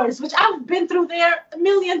drawers, which I've been through there a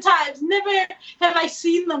million times. Never have I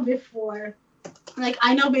seen them before. I'm like,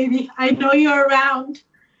 I know, baby. I know you're around.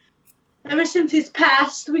 Ever since he's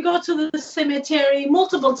passed, we go to the cemetery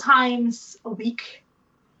multiple times a week.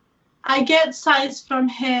 I get signs from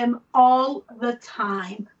him all the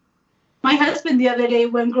time. My husband the other day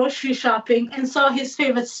went grocery shopping and saw his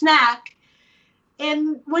favorite snack.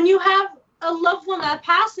 And when you have a loved one that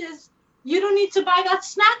passes, you don't need to buy that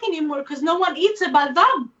snack anymore because no one eats it but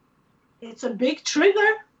them. It's a big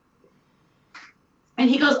trigger. And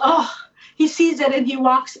he goes, oh, he sees it and he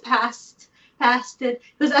walks past it.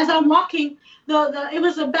 Because as I'm walking, it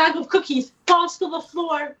was a bag of cookies, falls to the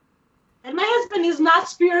floor. And my husband is not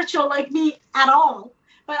spiritual like me at all.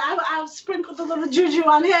 But I've sprinkled a little juju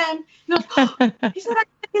on him. He goes, oh. He said, I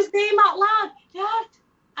said his name out loud. Dad,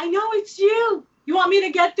 I know it's you. You want me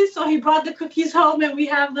to get this? So he brought the cookies home and we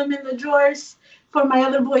have them in the drawers for my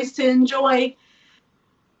other boys to enjoy.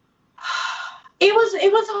 It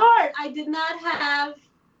was hard. I did not have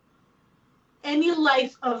any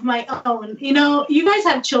life of my own. You know, you guys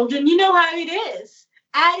have children. You know how it is.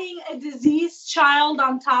 Adding a diseased child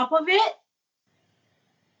on top of it.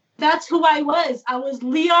 That's who I was. I was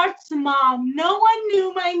Liart's mom. No one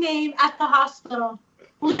knew my name at the hospital.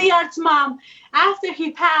 Liart's mom. After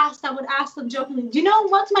he passed, I would ask them jokingly, do you know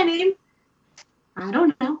what's my name? I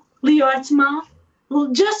don't know. Liart's mom.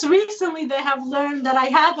 Well, just recently they have learned that I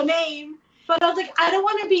have a name. But I was like, I don't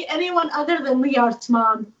want to be anyone other than Liart's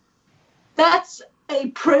mom. That's a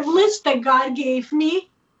privilege that God gave me.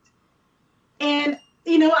 And,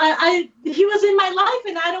 you know, he was in my life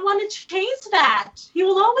and I don't want to change that. He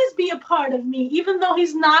will always be a part of me, even though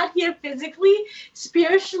he's not here physically,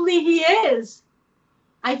 spiritually he is.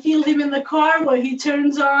 I feel him in the car where he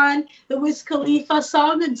turns on the Wiz Khalifa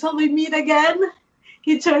song, Until We Meet Again.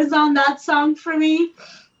 He turns on that song for me.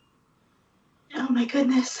 Oh my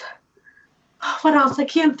goodness. What else? I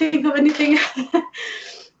can't think of anything.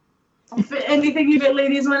 If anything you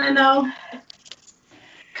ladies want to know.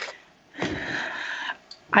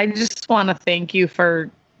 I just want to thank you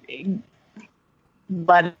for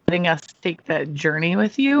letting us take that journey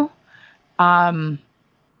with you. I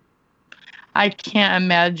can't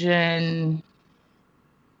imagine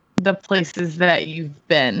the places that you've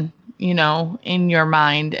been, you know, in your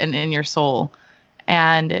mind and in your soul.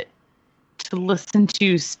 And to listen to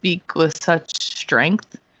you speak with such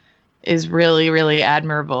strength is really, really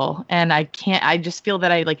admirable. And I just feel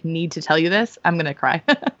that I need to tell you this. I'm going to cry.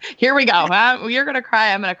 Here we go. You're going to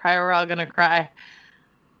cry. I'm going to cry. We're all going to cry.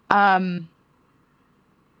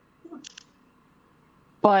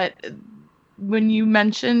 But when you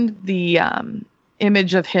mentioned the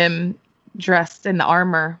image of him dressed in the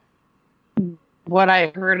armor, what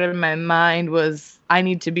I heard in my mind was, I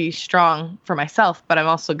need to be strong for myself, but I'm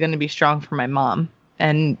also going to be strong for my mom.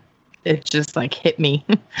 And it just hit me.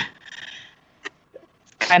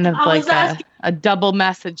 Kind of a double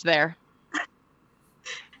message there.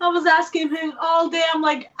 I was asking him all day. I'm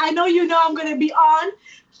like, I know I'm going to be on.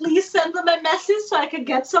 Please send them a message so I could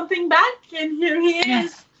get something back. And here he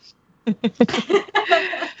is.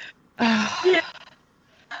 Yeah.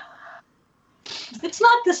 It's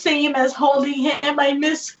not the same as holding him. I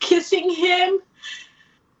miss kissing him.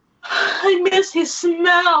 I miss his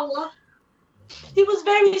smell. He was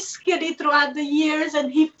very skinny throughout the years,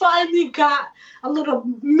 and he finally got a little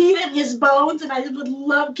meat in his bones, and I would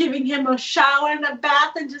love giving him a shower and a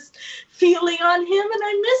bath and just feeling on him, and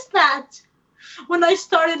I miss that. When I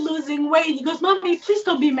started losing weight, he goes, Mommy, please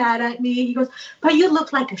don't be mad at me. He goes, but you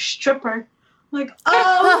look like a stripper. I'm like,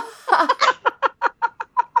 oh.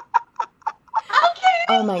 Okay.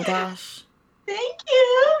 Oh, my gosh. Thank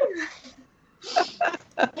you.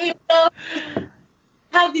 You know,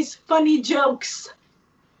 had these funny jokes,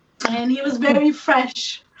 and he was very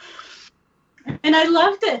fresh, and I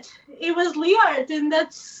loved it. It was Liart, and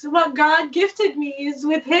that's what God gifted me, is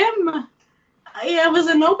with him. I was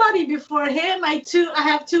a nobody before him. I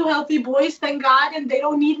have two healthy boys, thank God, and they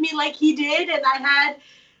don't need me like he did, and I had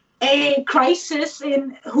a crisis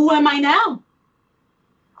in who am I now?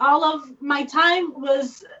 All of my time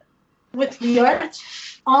was with Liart,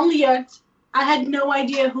 on Liart. I had no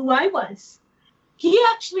idea who I was. He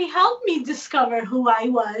actually helped me discover who I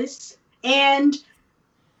was. And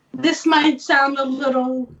this might sound a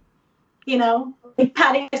little, like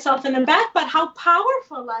patting myself in the back, but how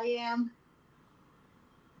powerful I am.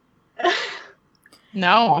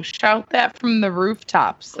 No, shout that from the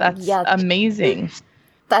rooftops. That's amazing.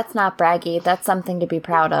 That's not braggy. That's something to be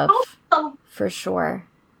proud of. For sure.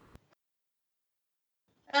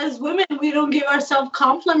 As women, we don't give ourselves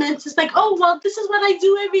compliments. It's like, oh, well, this is what I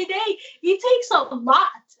do every day. It takes a lot.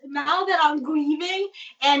 Now that I'm grieving,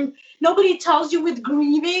 and nobody tells you with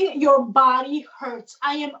grieving, your body hurts.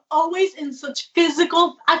 I am always in such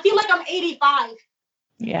physical, I feel like I'm 85.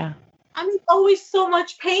 Yeah. I'm always so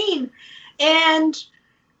much pain. And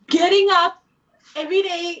getting up every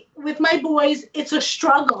day with my boys, it's a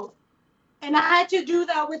struggle. And I had to do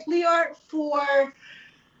that with Liart for,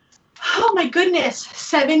 oh my goodness,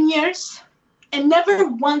 7 years. And never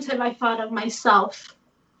once have I thought of myself.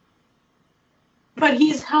 But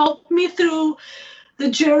he's helped me through the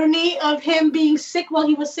journey of him being sick. While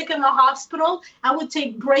he was sick in the hospital, I would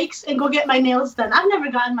take breaks and go get my nails done. I've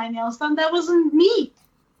never gotten my nails done. That wasn't me.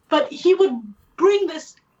 But he would bring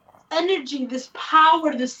this energy, this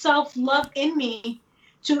power, this self-love in me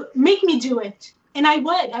to make me do it. And I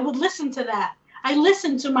would listen to that. I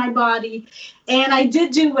listened to my body, and I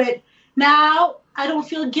did do it. Now I don't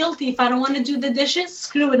feel guilty. If I don't want to do the dishes,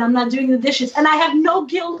 screw it, I'm not doing the dishes. And I have no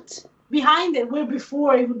guilt behind it, where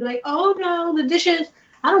before it would be like, oh no, the dishes,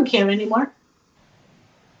 I don't care anymore.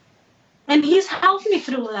 And he's helped me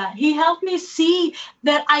through that. He helped me see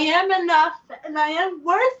that I am enough and I am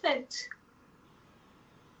worth it.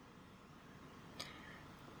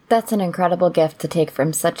 That's an incredible gift to take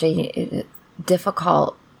from such a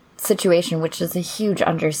difficult situation, which is a huge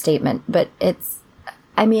understatement. But it's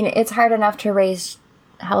hard enough to raise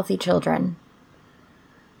healthy children.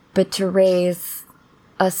 But to raise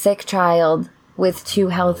a sick child with 2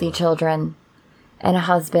 healthy children and a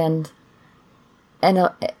husband and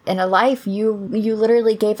a life, you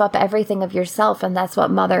literally gave up everything of yourself, and that's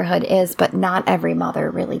what motherhood is. But not every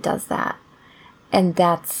mother really does that. And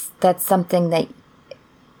that's something that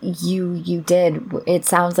you did, it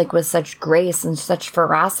sounds like, with such grace and such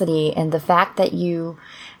ferocity. And the fact that you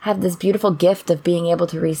have this beautiful gift of being able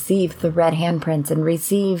to receive the red handprints and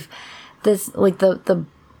receive this, like the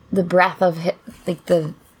breath of, like,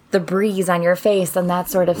 the breeze on your face and that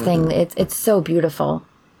sort of thing. It's so beautiful.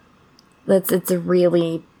 It's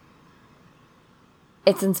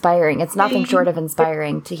inspiring. It's nothing short of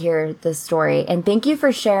inspiring to hear this story. And thank you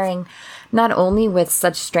for sharing, not only with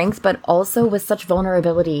such strength, but also with such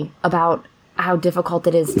vulnerability about how difficult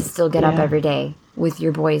it is to still get up every day with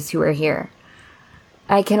your boys who are here.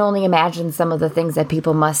 I can only imagine some of the things that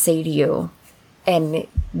people must say to you and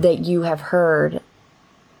that you have heard,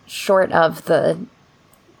 short of the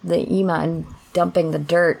Iman dumping the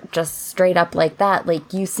dirt just straight up like that.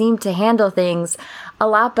 Like, you seem to handle things a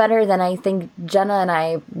lot better than I think Jenna and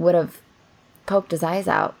I would have poked his eyes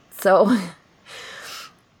out. So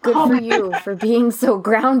good for you for being so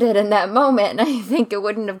grounded in that moment. I think it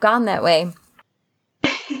wouldn't have gone that way.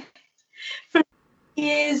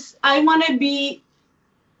 I want to be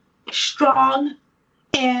strong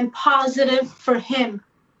and positive for him.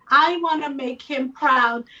 I want to make him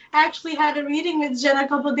proud. I actually had a reading with Jen a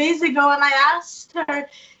couple of days ago, and I asked her,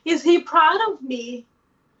 is he proud of me?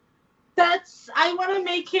 I want to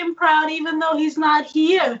make him proud even though he's not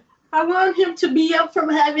here. I want him to be up from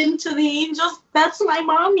heaven to the angels. That's my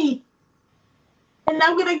mommy. And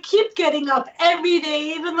I'm going to keep getting up every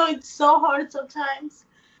day, even though it's so hard sometimes.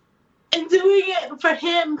 And doing it for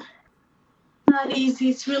him, not easy.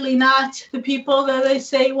 It's really not. The people that they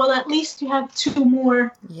say, well, at least you have 2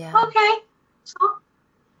 more. Yeah. Okay. So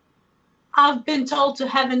I've been told to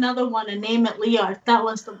have another one and name it Liart. That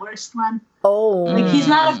was the worst one. Oh. Like, he's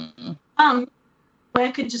not a but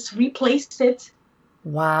I could just replace it.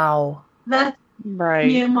 Wow. That's right.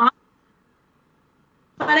 Me and Mom.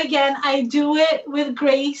 But again, I do it with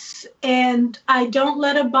grace, and I don't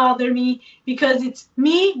let it bother me, because it's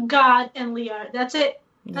me, God, and Liart. That's it.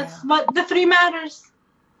 That's what the 3 matters.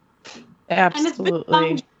 Absolutely.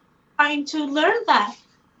 And it's been trying to learn that,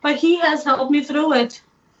 but he has helped me through it.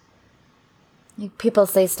 People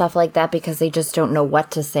say stuff like that because they just don't know what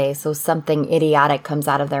to say, so something idiotic comes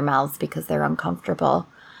out of their mouths because they're uncomfortable.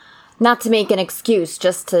 Not to make an excuse,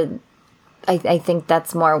 just to... I think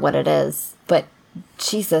that's more what it is. But,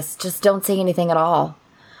 Jesus, just don't say anything at all.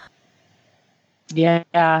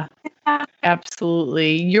 Yeah,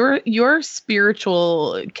 absolutely. Your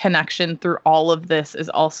spiritual connection through all of this is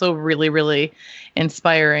also really, really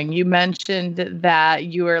inspiring. You mentioned that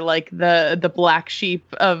you are like the black sheep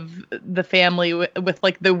of the family with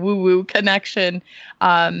like the woo-woo connection.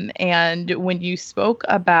 And when you spoke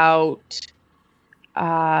about,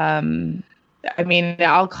 I'll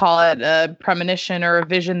call it a premonition or a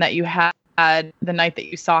vision that you had the night that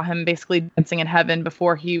you saw him basically dancing in heaven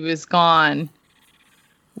before he was gone.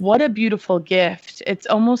 What a beautiful gift. It's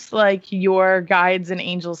almost like your guides and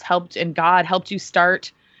angels helped, and God helped you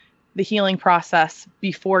start the healing process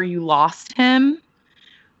before you lost him.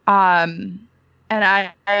 And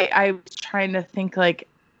I was trying to think, like,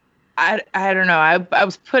 I don't know. I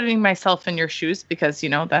was putting myself in your shoes because,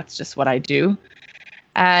 that's just what I do.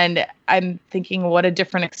 And I'm thinking what a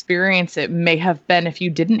different experience it may have been if you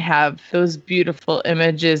didn't have those beautiful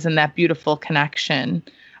images and that beautiful connection.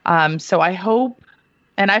 So I hope,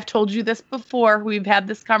 and I've told you this before, we've had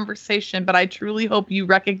this conversation, but I truly hope you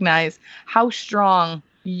recognize how strong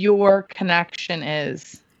your connection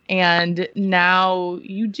is. And now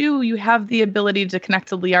you have the ability to connect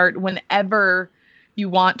to Liart whenever you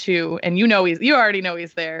want to. And you already know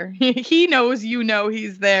he's there. He knows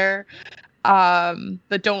he's there.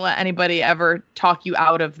 But don't let anybody ever talk you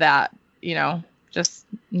out of that. Just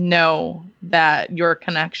know that your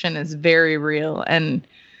connection is very real, and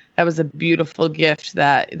that was a beautiful gift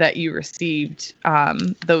that you received,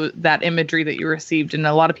 that imagery that you received. And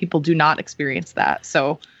a lot of people do not experience that.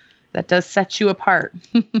 So that does set you apart.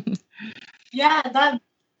 Yeah,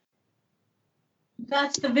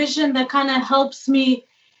 that's the vision that kind of helps me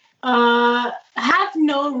have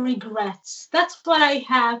no regrets. That's what I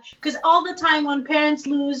have. Because all the time when parents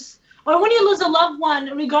lose Or when you lose a loved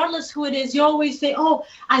one, regardless who it is, you always say, oh,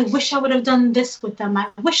 I wish I would have done this with them. I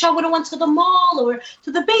wish I would have went to the mall or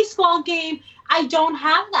to the baseball game. I don't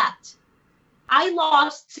have that. I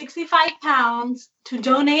lost 65 pounds to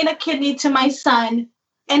donate a kidney to my son.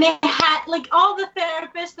 And it had, like, all the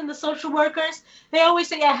therapists and the social workers, they always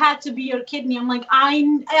say it had to be your kidney. I'm like, I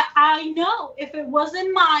know if it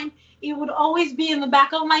wasn't mine, it would always be in the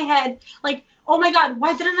back of my head. Like, oh my God,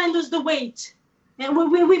 why didn't I lose the weight? And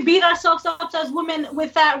we beat ourselves up as women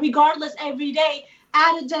with that regardless every day.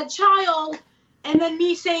 Add a dead child. And then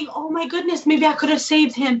me saying, oh my goodness, maybe I could have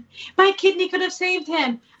saved him. My kidney could have saved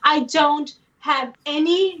him. I don't have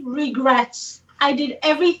any regrets. I did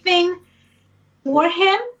everything for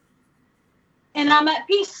him. And I'm at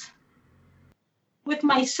peace with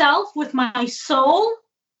myself, with my soul.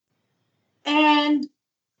 And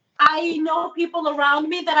I know people around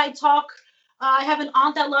me that I talk. I have an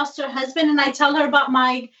aunt that lost her husband, and I tell her about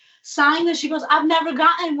my sign, and she goes, I've never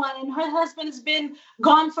gotten one. And her husband's been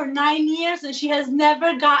gone for 9 years, and she has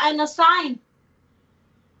never gotten a sign.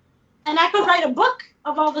 And I could write a book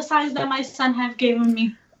of all the signs that my son have given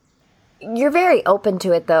me. You're very open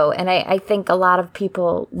to it, though, and I think a lot of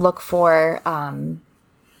people look for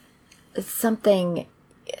something.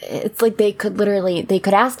 It's like they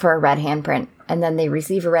could ask for a red handprint, and then they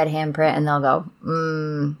receive a red handprint, and they'll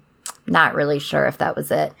go, not really sure if that was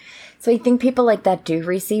it. So I think people like that do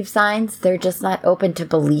receive signs. They're just not open to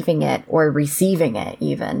believing it or receiving it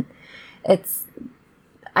even.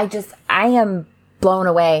 I am blown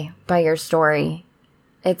away by your story.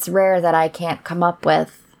 It's rare that I can't come up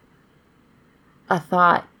with a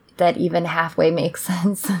thought that even halfway makes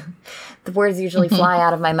sense. The words usually fly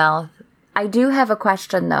out of my mouth. I do have a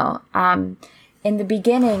question though. In the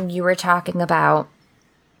beginning, you were talking about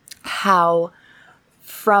how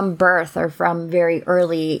from birth or from very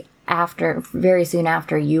soon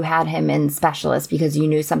after, you had him in specialist because you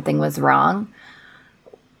knew something was wrong.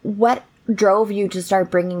 What drove you to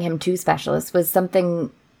start bringing him to specialists? Was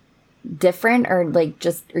something different, or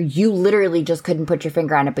or you literally just couldn't put your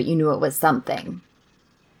finger on it, but you knew it was something?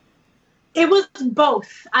 It was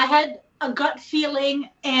both. I had a gut feeling,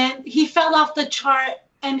 and he fell off the chart.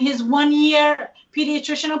 And his 1-year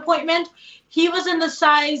pediatrician appointment, he was in the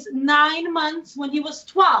size 9 months when he was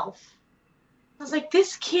 12. I was like,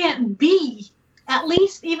 this can't be. At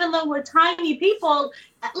least, even though we're tiny people,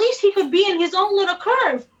 at least he could be in his own little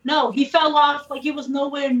curve. No, he fell off like he was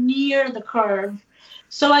nowhere near the curve.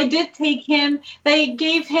 So I did take him. They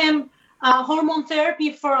gave him hormone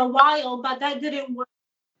therapy for a while, but that didn't work.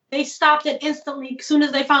 They stopped it instantly as soon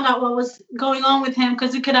as they found out what was going on with him,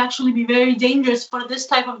 because it could actually be very dangerous for this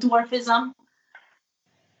type of dwarfism.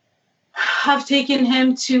 I've taken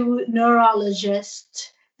him to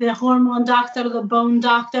neurologist, the hormone doctor, the bone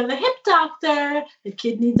doctor, the hip doctor, the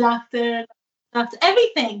kidney doctor,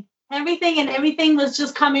 everything. And everything was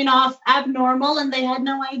just coming off abnormal, and they had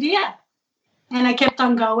no idea. And I kept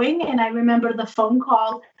on going, and I remember the phone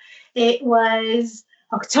call. It was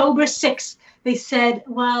October 6th. They said,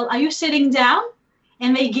 well, are you sitting down?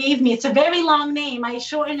 And they gave me, it's a very long name. I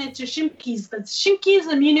shortened it to Schimke's, but Schimke's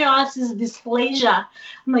immunoosseous dysplasia.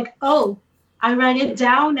 I'm like, oh, I write it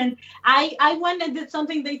down. And I went and did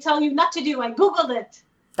something they tell you not to do. I Googled it.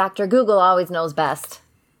 Dr. Google always knows best.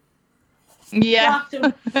 Yeah.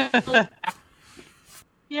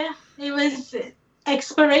 Yeah, it was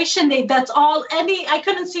expiration date. That's all. I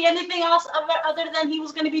couldn't see anything else other than he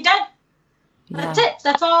was going to be dead. That's it.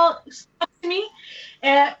 That's all stuck to me.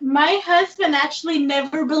 My husband actually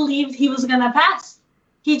never believed he was going to pass.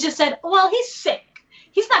 He just said, well, he's sick.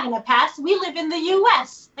 He's not going to pass. We live in the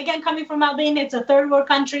U.S. Again, coming from Albania, it's a third world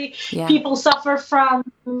country. Yeah. People suffer from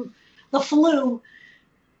the flu.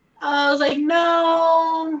 I was like,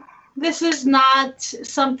 no, this is not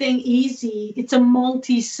something easy. It's a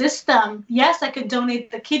multi-system. Yes, I could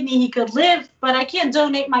donate the kidney. He could live, but I can't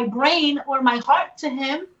donate my brain or my heart to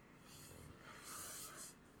him.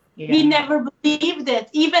 Yeah. He never believed it.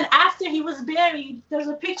 Even after he was buried, there's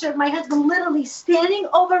a picture of my husband literally standing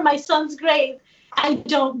over my son's grave. I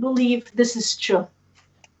don't believe this is true.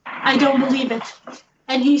 I don't believe it.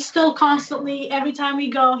 And he's still constantly, every time we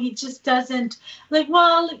go, he just doesn't. Like,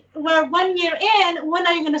 well, we're 1 year in. When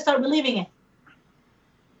are you going to start believing it?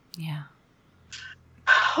 Yeah.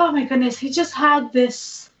 Oh, my goodness. He just had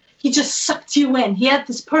this. He just sucked you in. He had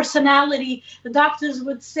this personality. The doctors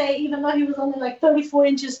would say, even though he was only like 34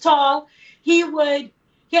 inches tall, he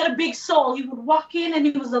had a big soul. He would walk in and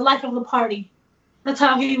he was the life of the party. That's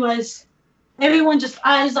how he was. Everyone just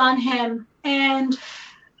eyes on him. And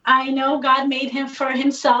I know God made him for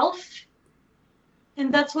himself.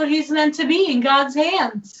 And that's what he's meant to be, in God's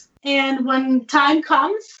hands. And when time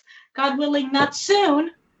comes, God willing, not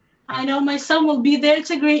soon, I know my son will be there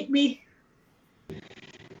to greet me.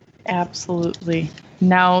 Absolutely.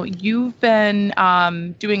 Now, you've been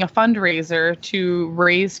doing a fundraiser to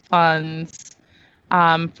raise funds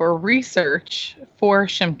for research for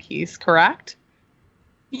Shimkes, correct?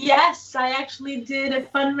 Yes, I actually did a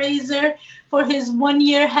fundraiser for his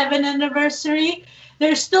 1-year heaven anniversary.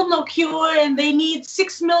 There's still no cure, and they need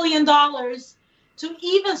 $6 million to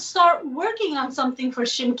even start working on something for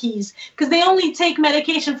Shimkes, because they only take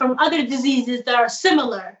medication from other diseases that are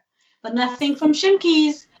similar, but nothing from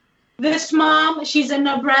Shimkes. This mom, she's in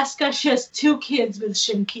Nebraska. She has 2 kids with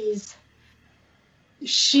Shimkes.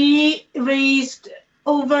 She raised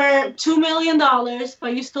over $2 million,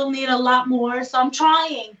 but you still need a lot more. So I'm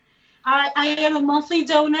trying. I am a monthly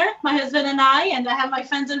donor, my husband and I have my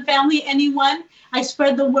friends and family, anyone. I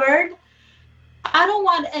spread the word. I don't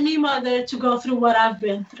want any mother to go through what I've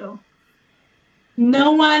been through.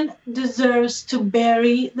 No one deserves to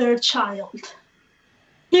bury their child.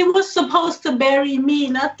 He was supposed to bury me,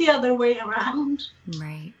 not the other way around.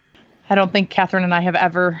 Right. I don't think Catherine and I have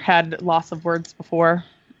ever had loss of words before.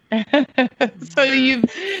 So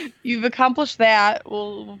you've accomplished that.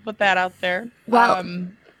 We'll put that out there. Well,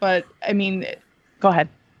 but I mean, go ahead.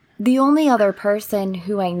 The only other person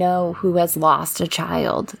who I know who has lost a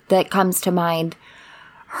child that comes to mind,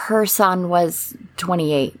 her son was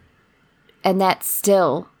 28. And that's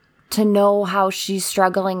still, to know how she's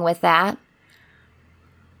struggling with that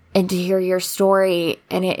and to hear your story,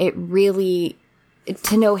 and it really,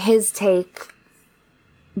 to know his take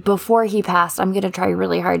before he passed. I'm going to try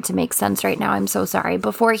really hard to make sense right now. I'm so sorry.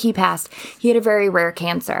 Before he passed, he had a very rare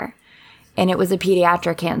cancer, and it was a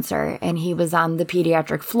pediatric cancer, and he was on the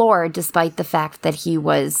pediatric floor despite the fact that he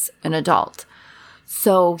was an adult.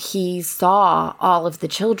 So he saw all of the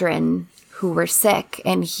children who were sick,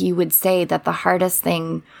 and he would say that the hardest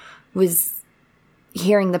thing was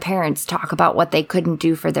hearing the parents talk about what they couldn't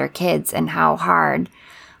do for their kids and how hard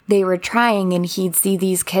they were trying. And he'd see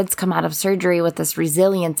these kids come out of surgery with this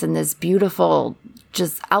resilience and this beautiful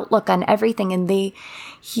just outlook on everything. And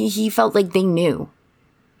he felt like they knew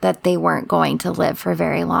that they weren't going to live for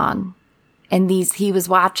very long. And he was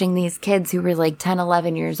watching these kids who were like 10,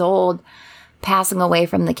 11 years old passing away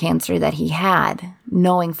from the cancer that he had,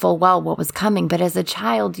 knowing full well what was coming. But as a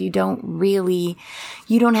child, you don't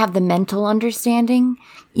have the mental understanding,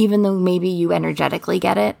 even though maybe you energetically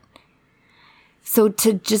get it. So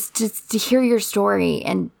to hear your story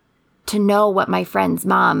and to know what my friend's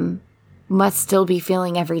mom must still be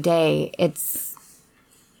feeling every day,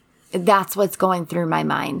 that's what's going through my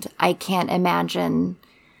mind. I can't imagine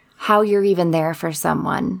how you're even there for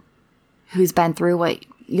someone who's been through what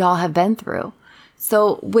y'all have been through.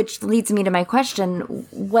 So, which leads me to my question,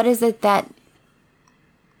 what is it that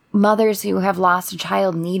mothers who have lost a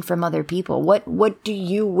child need from other people? What do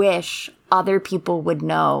you wish other people would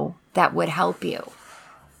know that would help you,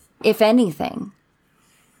 if anything?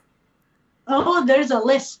 Oh, there's a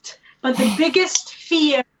list. But the biggest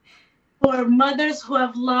fear for mothers who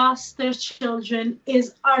have lost their children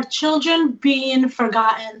is our children being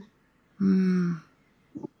forgotten.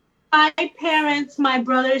 My parents, my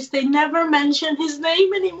brothers, they never mention his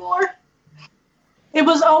name anymore. It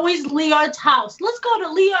was always Liard's house. Let's go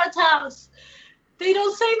to Liard's house. They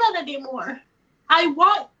don't say that anymore. I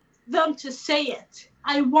want them to say it.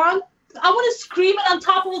 I want to scream it on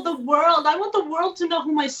top of the world. I want the world to know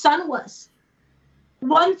who my son was.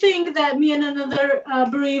 One thing that me and another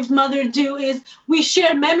bereaved mother do is we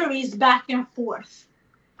share memories back and forth.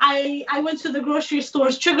 I went to the grocery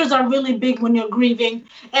stores. Triggers are really big when you're grieving.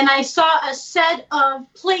 And I saw a set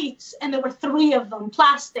of plates, and there were 3 of them,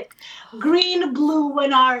 plastic, green, blue,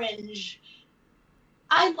 and orange.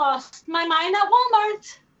 I lost my mind at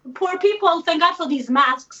Walmart. Poor people, thank God for these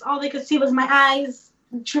masks. All they could see was my eyes,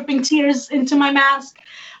 dripping tears into my mask.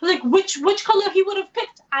 I was like, which color he would have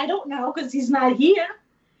picked? I don't know, because he's not here.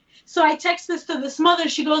 So I text this to this mother.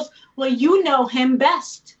 She goes, well, you know him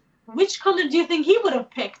best. Which color do you think he would have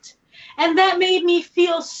picked? And that made me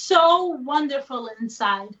feel so wonderful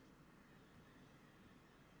inside.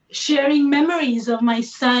 Sharing memories of my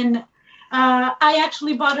son. I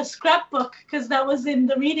actually bought a scrapbook because that was in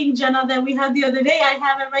the reading journal that we had the other day. I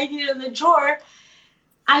have it right here in the drawer.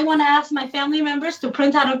 I want to ask my family members to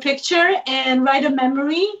print out a picture and write a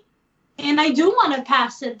memory. And I do want to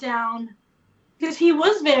pass it down because he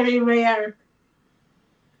was very rare.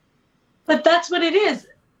 But that's what it is.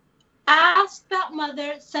 Ask that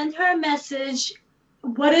mother, send her a message.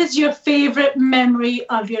 What is your favorite memory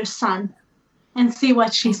of your son? And see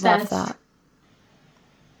what she says. That.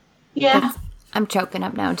 Yeah. I'm choking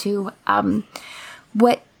up now too.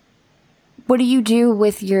 What What do you do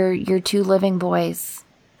with your two living boys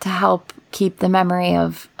to help keep the memory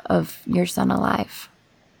of your son alive?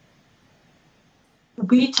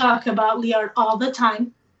 We talk about Lior all the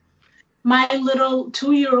time. My little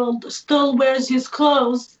 2-year-old still wears his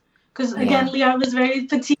clothes because, again, Lior was very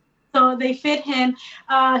petite, so they fit him.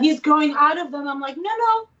 He's growing out of them. I'm like,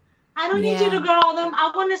 no, I don't need you to grow out of them.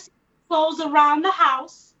 I want to see clothes around the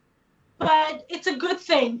house. But it's a good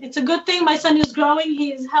thing. It's a good thing. My son is growing.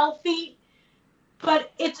 He is healthy.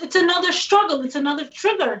 But it's another struggle. It's another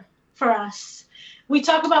trigger for us. We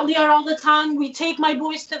talk about Lior all the time. We take my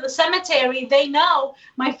boys to the cemetery. They know.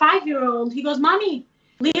 My 5-year-old, he goes, Mommy,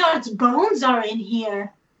 Lior's bones are in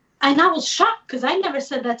here. And I was shocked because I never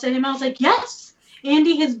said that to him. I was like, yes,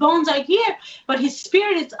 Andy, his bones are here. But his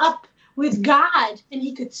spirit is up with God. And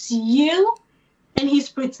he could see you. And he's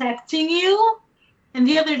protecting you. And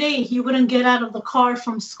the other day, he wouldn't get out of the car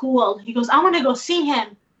from school. He goes, I want to go see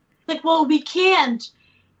him. Like, well, we can't.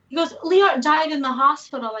 He goes, Lior died in the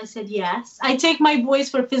hospital. I said, yes. I take my boys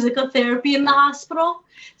for physical therapy in the hospital.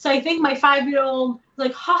 So I think my 5-year-old,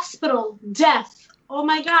 like, hospital, death. Oh,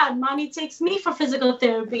 my God, Mommy takes me for physical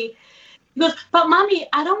therapy. He goes, but Mommy,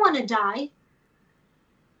 I don't want to die.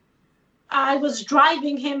 I was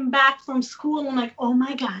driving him back from school. I'm like, oh,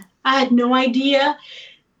 my God. I had no idea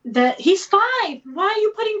that he's 5. Why are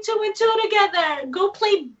you putting 2 and 2 together? Go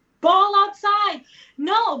play ball outside.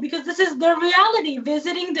 No, because this is their reality.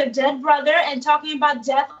 Visiting their dead brother and talking about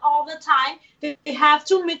death all the time. They have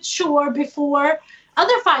to mature before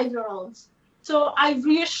other 5-year-olds. So I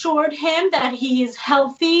reassured him that he is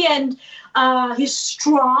healthy and he's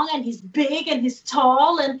strong and he's big and he's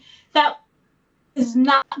tall, and that is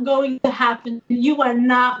not going to happen. You are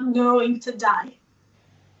not going to die.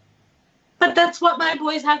 But that's what my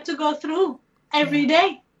boys have to go through every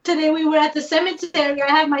day. Today we were at the cemetery. I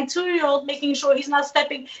have my 2-year-old making sure he's not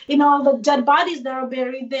stepping in all the dead bodies that are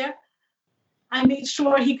buried there. I made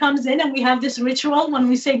sure he comes in, and we have this ritual. When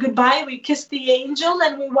we say goodbye, we kiss the angel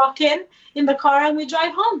and we walk in the car and we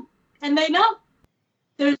drive home. And they know.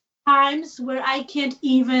 There's times where I can't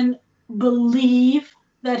even believe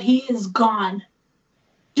that he is gone.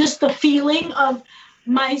 Just the feeling of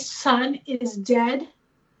my son is dead.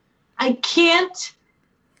 I can't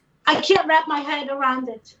wrap my head around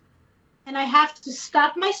it. And I have to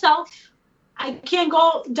stop myself. I can't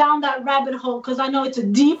go down that rabbit hole because I know it's a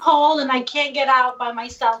deep hole and I can't get out by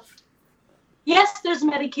myself. Yes, there's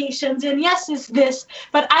medications, and yes, it's this,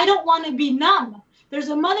 but I don't want to be numb. There's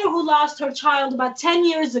a mother who lost her child about 10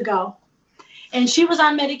 years ago, and she was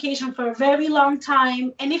on medication for a very long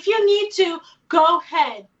time. And if you need to, go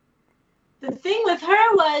ahead. The thing with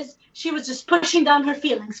her was she was just pushing down her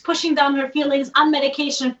feelings on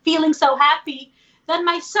medication, feeling so happy. Then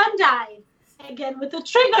my son died, again with the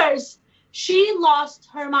triggers. She lost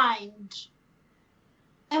her mind.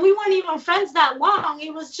 And we weren't even friends that long.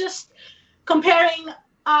 It was just comparing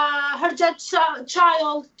her dead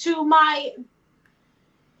child to my,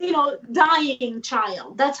 dying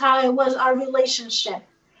child. That's how it was, our relationship.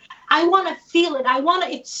 I want to feel it.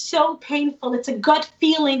 It's so painful. It's a gut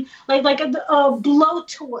feeling, like a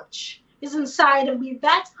blowtorch is inside of me.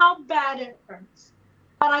 That's how bad it hurts.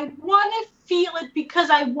 But I want to feel it because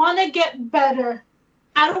I want to get better.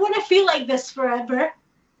 I don't want to feel like this forever.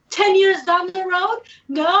 10 years down the road?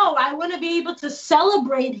 No, I want to be able to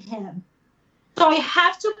celebrate him. So I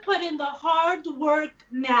have to put in the hard work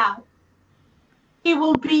now. It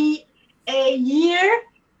will be a year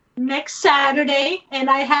next Saturday, and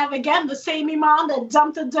I have, again, the same imam that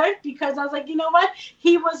dumped the dirt because I was like, you know what?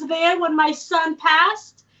 He was there when my son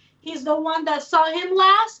passed. He's the one that saw him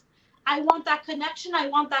last. I want that connection. I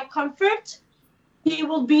want that comfort. He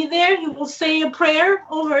will be there. He will say a prayer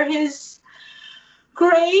over his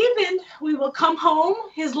grave, and we will come home.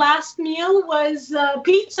 His last meal was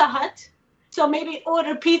Pizza Hut. So maybe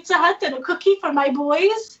order Pizza Hut and a cookie for my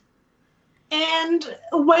boys and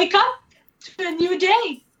wake up to a new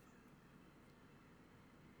day.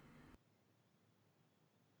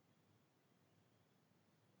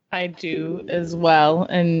 I do as well.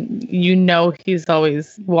 And he's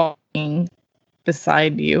always walking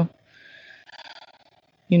beside you.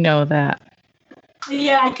 You know that.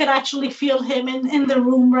 Yeah, I could actually feel him in the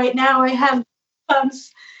room right now. I have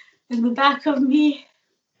bumps in the back of me.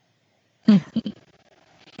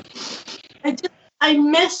 I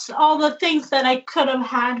miss all the things that I could have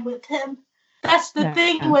had with him. That's the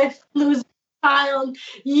thing with losing a child.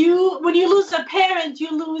 When you lose a parent,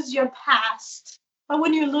 you lose your past. But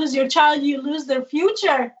when you lose your child, you lose their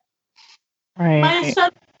future. Right. My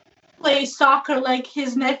son plays soccer like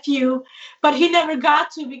his nephew, but he never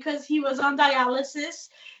got to because he was on dialysis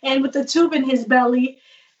and with the tube in his belly.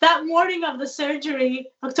 that morning of the surgery,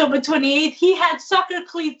 October 28th, he had soccer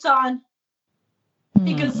cleats on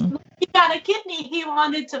because he got a kidney. He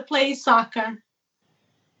wanted to play soccer.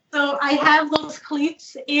 So I have those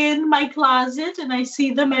cleats in my closet, and I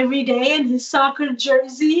see them every day, and his soccer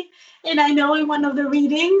jersey. And I know in one of the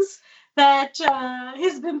readings that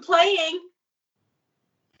he's been playing.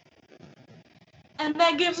 And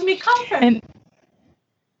that gives me comfort. And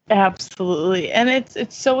absolutely. And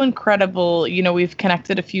it's so incredible. You know, we've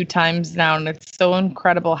connected a few times now, and it's so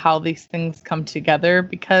incredible how these things come together,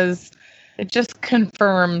 because it just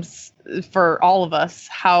confirms for all of us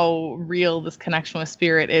how real this connection with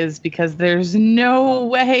spirit is, because there's no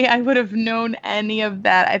way I would have known any of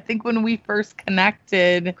that. I think when we first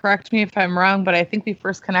connected, correct me if I'm wrong, but I think we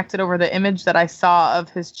first connected over the image that I saw of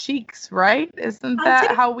his cheeks, right? Isn't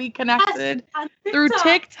that how we connected? Yes, through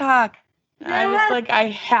TikTok. Yes. I was like, I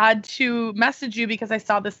had to message you because I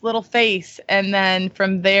saw this little face. And then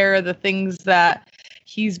from there, the things that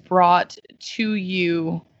he's brought to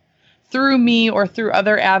you through me or through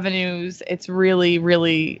other avenues, it's really,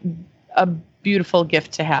 really a beautiful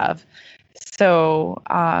gift to have. So,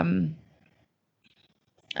 I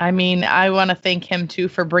mean, I want to thank him too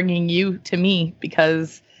for bringing you to me,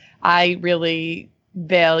 because I really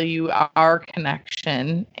value our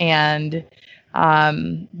connection, and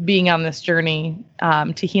being on this journey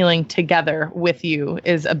to healing together with you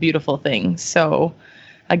is a beautiful thing. So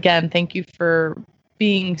again, thank you for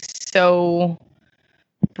being so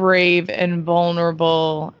brave and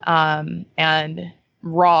vulnerable and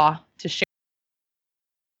raw to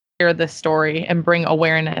share this story and bring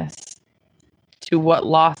awareness to what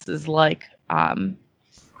loss is like.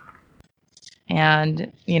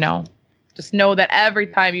 And, you know, just know that every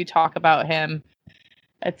time you talk about him,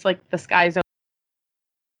 it's like the skies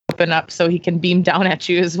open up so he can beam down at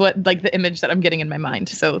you, is what, like, the image that I'm getting in my mind.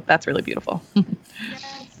 So that's really beautiful.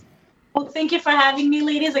 Yes. Well, thank you for having me,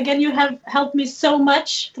 ladies. Again, you have helped me so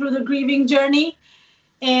much through the grieving journey,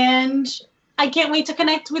 and I can't wait to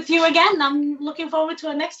connect with you again. I'm looking forward to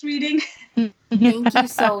our next reading. Thank you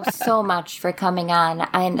so much for coming on.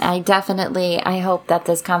 And I hope that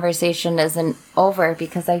this conversation isn't over,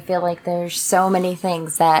 because I feel like there's so many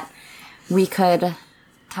things that we could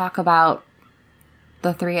talk about,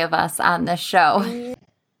 the three of us, on this show.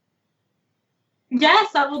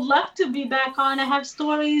 Yes, I would love to be back on. I have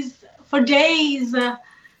stories for days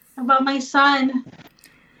about my son.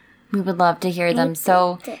 We would love to hear them.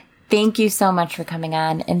 So thank you so much for coming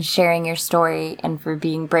on and sharing your story, and for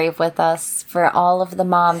being brave with us. For all of the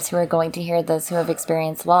moms who are going to hear this, who have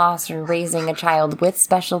experienced loss or raising a child with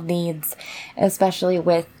special needs, especially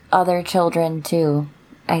with other children too,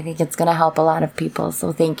 I think it's going to help a lot of people.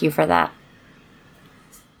 So thank you for that.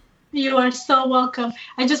 You are so welcome.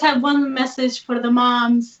 I just have one message for the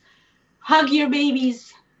moms. Hug your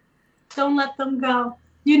babies. Don't let them go.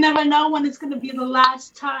 You never know when it's going to be the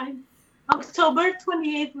last time. October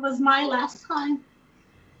 28th was my last time.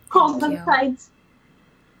 Hold them tight.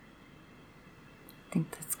 I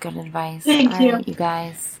think that's good advice. Thank you. All right, you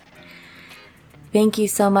guys. Thank you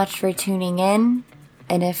so much for tuning in.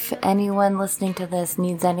 And if anyone listening to this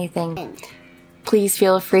needs anything, please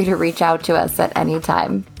feel free to reach out to us at any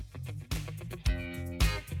time.